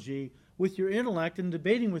ideology with your intellect and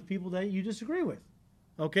debating with people that you disagree with,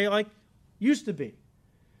 okay, like used to be.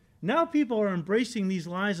 Now people are embracing these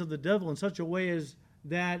lies of the devil in such a way as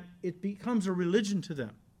that it becomes a religion to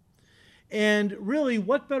them. And really,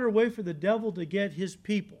 what better way for the devil to get his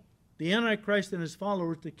people, the Antichrist and his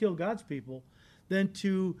followers, to kill God's people than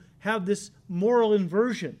to have this moral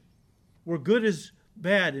inversion where good is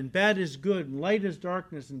bad and bad is good and light is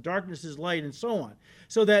darkness and darkness is light and so on.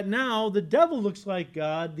 So that now the devil looks like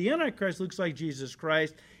God, the Antichrist looks like Jesus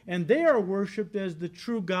Christ, and they are worshipped as the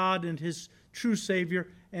true God and his true Savior,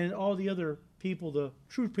 and all the other people, the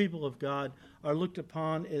true people of God, are looked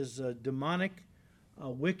upon as demonic,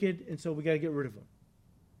 wicked, and so we got to get rid of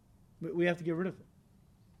them. We have to get rid of them.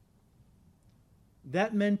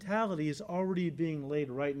 That mentality is already being laid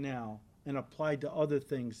right now and applied to other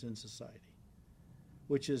things in society,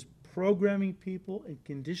 which is programming people and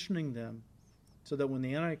conditioning them so that when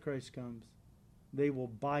the Antichrist comes, they will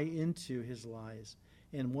buy into his lies.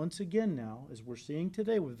 And once again now, as we're seeing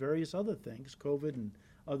today with various other things, COVID and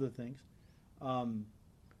other things,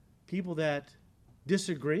 people that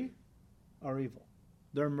disagree are evil.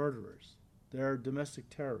 They're murderers. They're domestic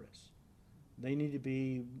terrorists. They need to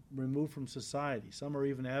be removed from society. Some are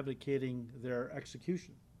even advocating their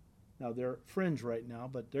execution. Now, they're fringe right now,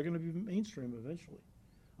 but they're going to be mainstream eventually.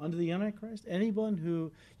 Under the Antichrist, anyone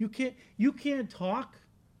who you can't talk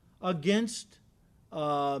against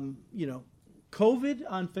COVID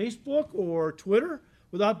on Facebook or Twitter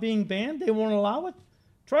without being banned. They won't allow it.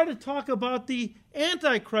 Try to talk about the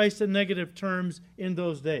Antichrist in negative terms in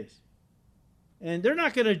those days. And they're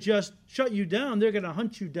not going to just shut you down. They're going to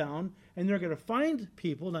hunt you down, and they're going to find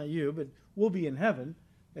people, not you, but we'll be in heaven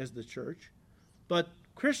as the church. But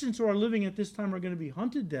Christians who are living at this time are going to be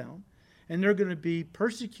hunted down, and they're going to be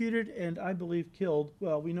persecuted and, I believe, killed.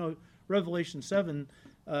 Well, we know Revelation 7,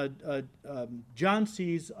 John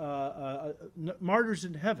sees martyrs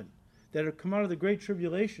in heaven that have come out of the Great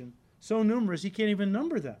Tribulation, so numerous he can't even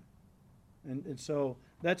number them. And so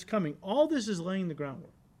that's coming. All this is laying the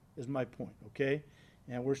groundwork, is my point, okay?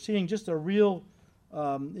 And we're seeing just a real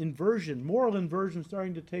inversion, moral inversion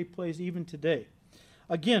starting to take place even today.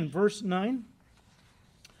 Again, verse 9.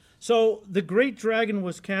 So the great dragon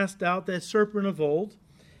was cast out, that serpent of old,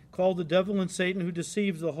 called the devil and Satan, who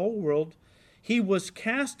deceives the whole world. He was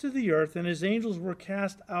cast to the earth, and his angels were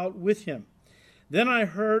cast out with him. Then I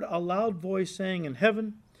heard a loud voice saying in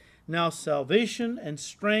heaven, now salvation and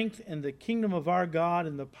strength and the kingdom of our God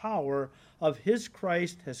and the power of his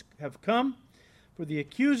Christ have come. For the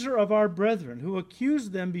accuser of our brethren, who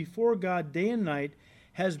accused them before God day and night,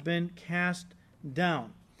 has been cast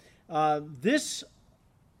down. This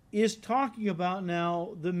is talking about now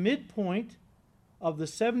the midpoint of the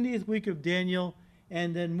 70th week of Daniel,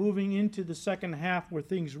 and then moving into the second half where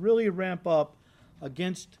things really ramp up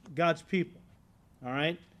against God's people. All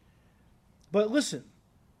right? But listen,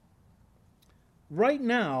 right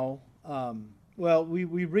now,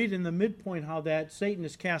 we read in the midpoint how that Satan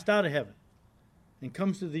is cast out of heaven and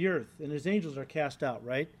comes to the earth, and his angels are cast out,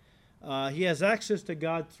 right? He has access to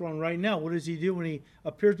God's throne right now. What does he do when he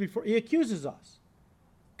appears before? He accuses us.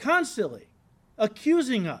 Constantly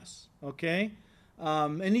accusing us, okay?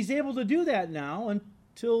 And he's able to do that now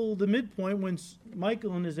until the midpoint when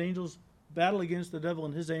Michael and his angels battle against the devil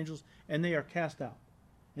and his angels, and they are cast out.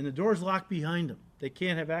 And the door's locked behind them. They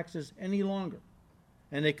can't have access any longer.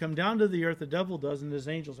 And they come down to the earth, the devil does, and his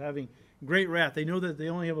angels having great wrath. They know that they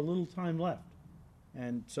only have a little time left.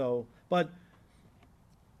 And so, but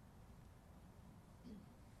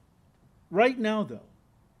right now, though,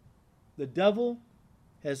 the devil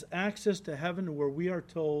has access to heaven where we are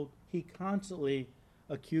told he constantly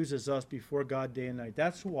accuses us before God day and night.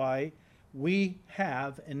 That's why we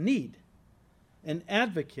have and need an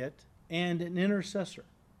advocate and an intercessor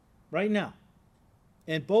right now.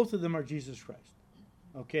 And both of them are Jesus Christ.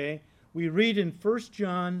 Okay? We read in 1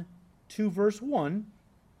 John 2, verse 1,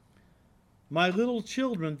 my little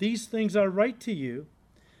children, these things I write to you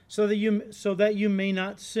so that you may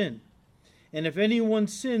not sin. And if anyone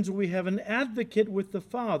sins, we have an advocate with the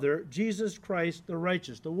Father, Jesus Christ the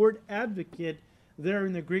righteous. The word advocate there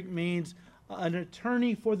in the Greek means an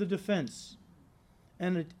attorney for the defense,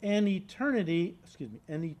 an eternity,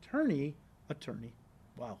 attorney,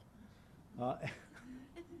 wow,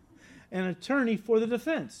 an attorney for the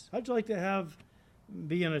defense. How'd you like to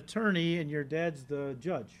be an attorney and your dad's the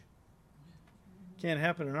judge? Can't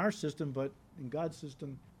happen in our system, but in God's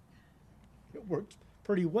system, it works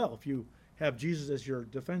pretty well if you have Jesus as your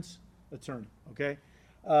defense attorney, okay?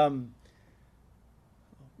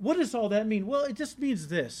 What does all that mean? Well, it just means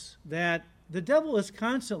this, that the devil is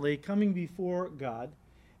constantly coming before God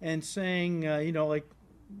and saying, like,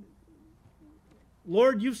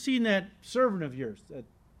 Lord, you've seen that servant of yours, that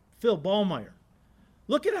Phil Ballmeyer.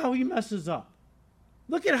 Look at how he messes up.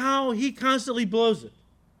 Look at how he constantly blows it.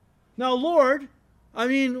 Now, Lord,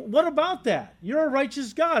 what about that? You're a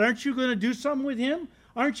righteous God. Aren't you going to do something with him?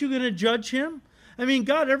 Aren't you going to judge him?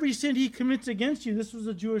 God, every sin he commits against you, this was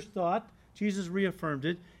a Jewish thought. Jesus reaffirmed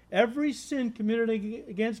it. Every sin committed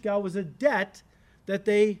against God was a debt that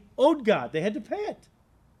they owed God. They had to pay it.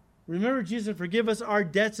 Remember, Jesus, forgive us our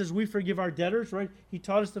debts as we forgive our debtors, right? He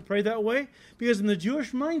taught us to pray that way. Because in the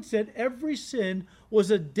Jewish mindset, every sin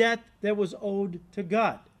was a debt that was owed to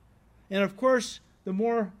God. And of course, the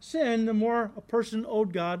more sin, the more a person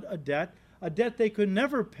owed God a debt they could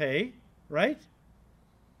never pay, right?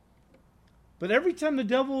 But every time the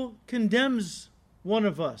devil condemns one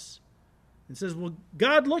of us and says, well,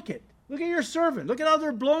 God, look at your servant. Look at how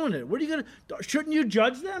they're blowing it. Shouldn't you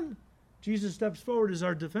judge them? Jesus steps forward as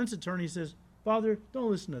our defense attorney and says, Father,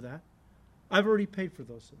 don't listen to that. I've already paid for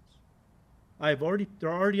those sins.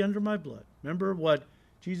 They're already under my blood. Remember what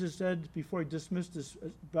Jesus said before he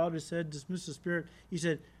bowed his head, dismissed the spirit? He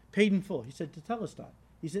said, paid in full. He said, tetelestai.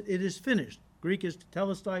 He said, it is finished. Greek is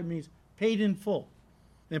tetelestai, means paid in full.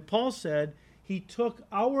 And Paul said, he took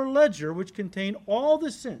our ledger, which contained all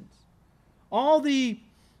the sins, all the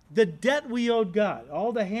debt we owed God,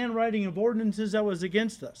 all the handwriting of ordinances that was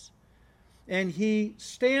against us. And he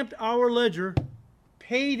stamped our ledger,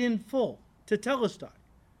 paid in full, tetelestai.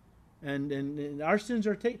 And our sins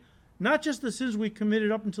are taken, not just the sins we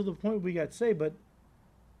committed up until the point we got saved, but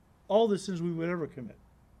all the sins we would ever commit.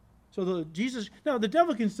 So the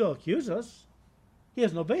devil can still accuse us. He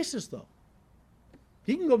has no basis, though.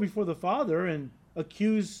 He can go before the Father and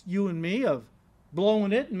accuse you and me of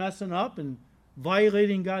blowing it and messing up and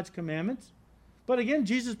violating God's commandments. But again,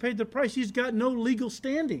 Jesus paid the price. He's got no legal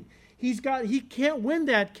standing. He can't win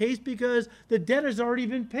that case because the debt has already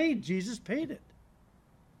been paid. Jesus paid it.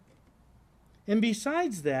 And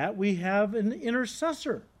besides that, we have an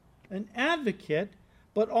intercessor, an advocate,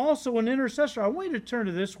 but also an intercessor. I want you to turn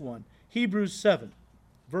to this one, Hebrews 7,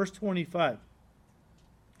 verse 25.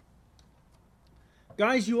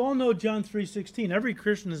 Guys, you all know John 3:16. Every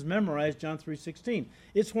Christian has memorized John 3:16.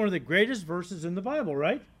 It's one of the greatest verses in the Bible,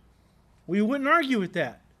 right? We wouldn't argue with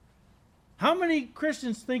that. How many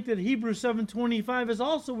Christians think that Hebrews 7:25 is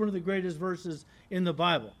also one of the greatest verses in the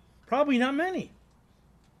Bible? Probably not many.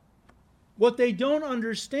 What they don't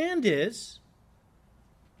understand is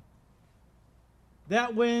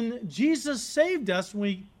that when Jesus saved us, when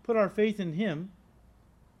we put our faith in him,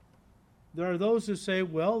 there are those who say,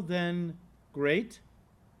 well, then, great,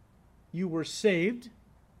 you were saved,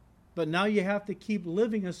 but now you have to keep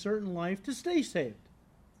living a certain life to stay saved.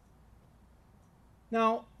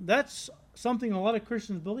 Now, that's something a lot of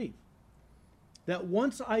Christians believe, that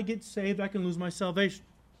once I get saved, I can lose my salvation.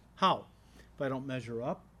 How? If I don't measure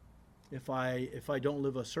up, if I don't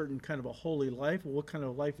live a certain kind of a holy life. Well, what kind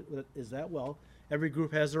of life is that? Well, every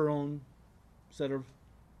group has their own set of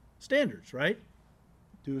standards, right?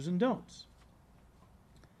 Do's and don'ts.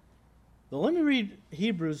 Now, let me read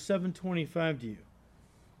Hebrews 7:25 to you.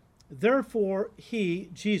 Therefore, he,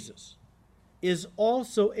 Jesus, is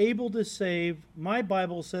also able to save, my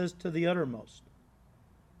Bible says, to the uttermost.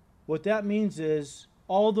 What that means is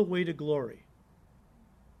all the way to glory.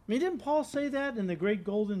 Didn't Paul say that in the great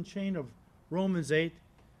golden chain of Romans 8?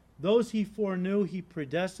 Those he foreknew, he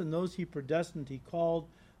predestined. Those he predestined, he called.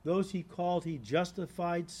 Those he called, he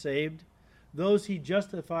justified, saved. Those he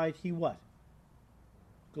justified, he what?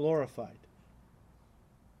 Glorified.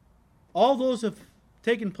 All those have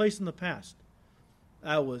taken place in the past.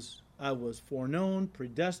 I was foreknown,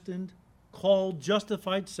 predestined, called,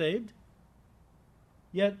 justified, saved.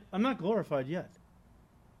 Yet I'm not glorified yet.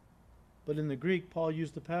 But in the Greek, Paul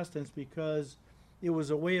used the past tense because it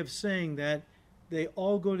was a way of saying that they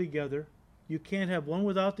all go together. You can't have one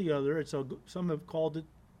without the other. Some have called it,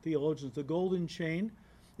 theologians, the golden chain.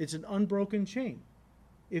 It's an unbroken chain.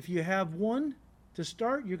 If you have one to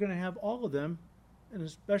start, you're going to have all of them, and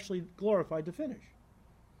especially glorified to finish.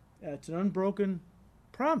 It's an unbroken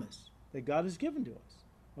promise that God has given to us.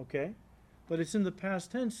 Okay? But it's in the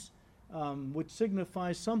past tense which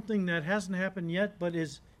signifies something that hasn't happened yet but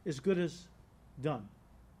is as good as done.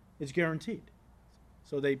 It's guaranteed.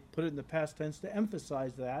 So they put it in the past tense to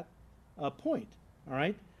emphasize that point. All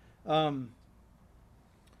right?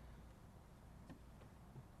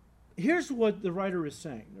 Here's what the writer is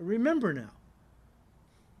saying. Remember now,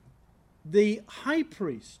 the high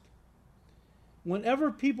priest,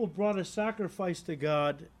 whenever people brought a sacrifice to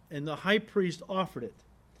God and the high priest offered it,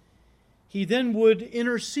 he then would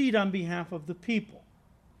intercede on behalf of the people.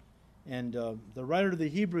 And the writer of the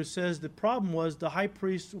Hebrews says the problem was the high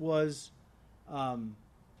priest was an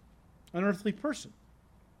earthly person,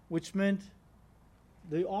 which meant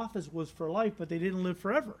the office was for life, but they didn't live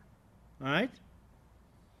forever. All right?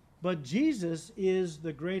 But Jesus is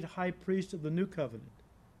the great high priest of the new covenant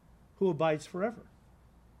who abides forever.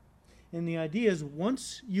 And the idea is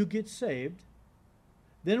once you get saved,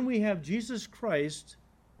 then we have Jesus Christ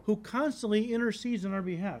who constantly intercedes on our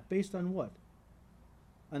behalf. Based on what?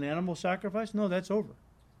 An animal sacrifice? No, that's over.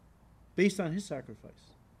 Based on his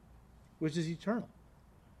sacrifice, which is eternal,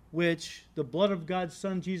 which the blood of God's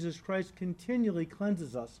Son, Jesus Christ, continually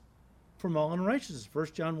cleanses us from all unrighteousness.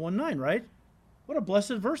 1 John 1:9, right? What a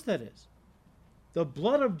blessed verse that is. The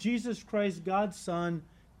blood of Jesus Christ, God's Son,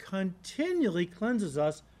 continually cleanses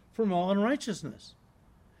us from all unrighteousness.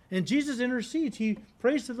 And Jesus intercedes. He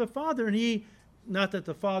prays to the Father, and he, not that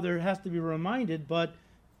the Father has to be reminded, but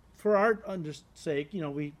for our sake,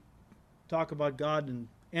 we talk about God in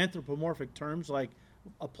anthropomorphic terms, like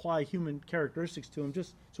apply human characteristics to him,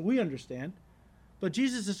 just so we understand. But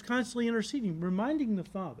Jesus is constantly interceding, reminding the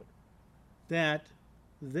Father that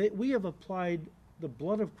we have applied the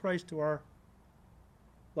blood of Christ to our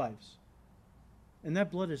lives. And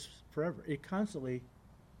that blood is forever. It constantly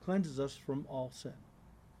cleanses us from all sin.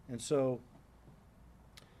 And so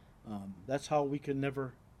that's how we can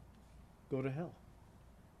never go to hell.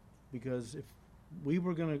 Because if we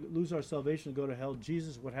were going to lose our salvation and go to hell,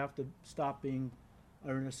 Jesus would have to stop being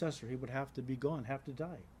our intercessor. He would have to be gone, have to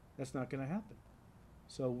die. That's not going to happen.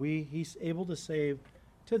 So he's able to save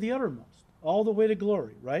to the uttermost, all the way to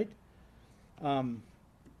glory, right?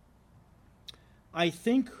 I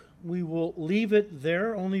think we will leave it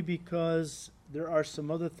there only because there are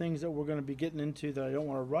some other things that we're going to be getting into that I don't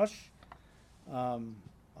want to rush.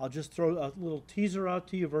 I'll just throw a little teaser out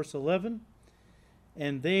to you, verse 11.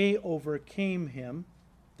 And they overcame him, ...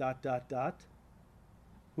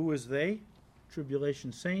 Who is they?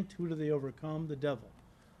 Tribulation saint. Who do they overcome? The devil.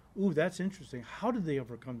 Ooh, that's interesting. How did they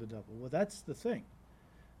overcome the devil? Well, that's the thing.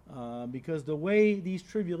 Because the way these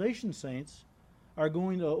tribulation saints are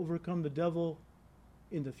going to overcome the devil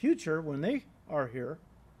in the future when they are here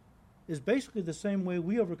is basically the same way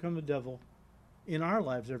we overcome the devil in our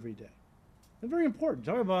lives every day. And very important.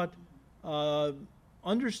 Talk about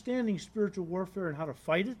understanding spiritual warfare and how to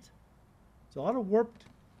fight it. There's a lot of warped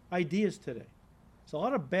ideas today. There's a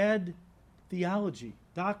lot of bad theology,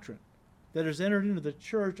 doctrine, that has entered into the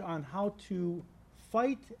church on how to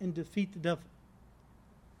fight and defeat the devil.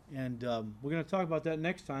 And we're going to talk about that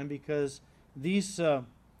next time because these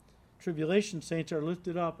tribulation saints are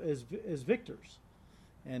lifted up as victors.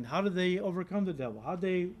 And how do they overcome the devil? How do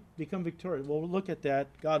they become victorious? Well, we'll look at that,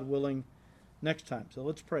 God willing, next time. So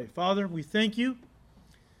let's pray. Father, we thank you.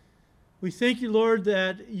 We thank you, Lord,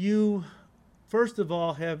 that you, first of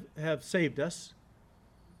all, have saved us.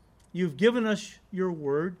 You've given us your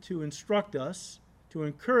word to instruct us, to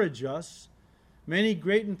encourage us. Many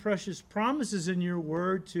great and precious promises in your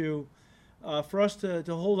word for us to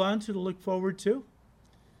hold on to look forward to.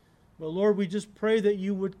 But Lord, we just pray that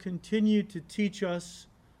you would continue to teach us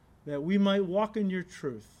that we might walk in your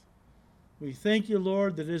truth. We thank you,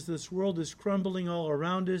 Lord, that as this world is crumbling all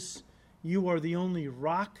around us, you are the only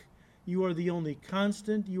rock. You are the only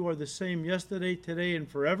constant. You are the same yesterday, today, and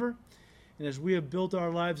forever. And as we have built our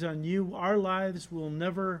lives on you, our lives will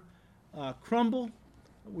never crumble.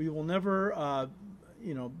 We will never,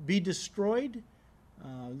 be destroyed.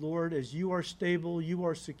 Lord, as you are stable, you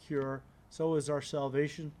are secure, so is our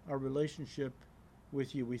salvation, our relationship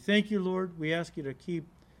with you. We thank you, Lord. We ask you to keep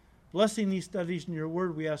blessing these studies in your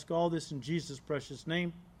word. We ask all this in Jesus' precious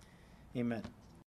name. Amen.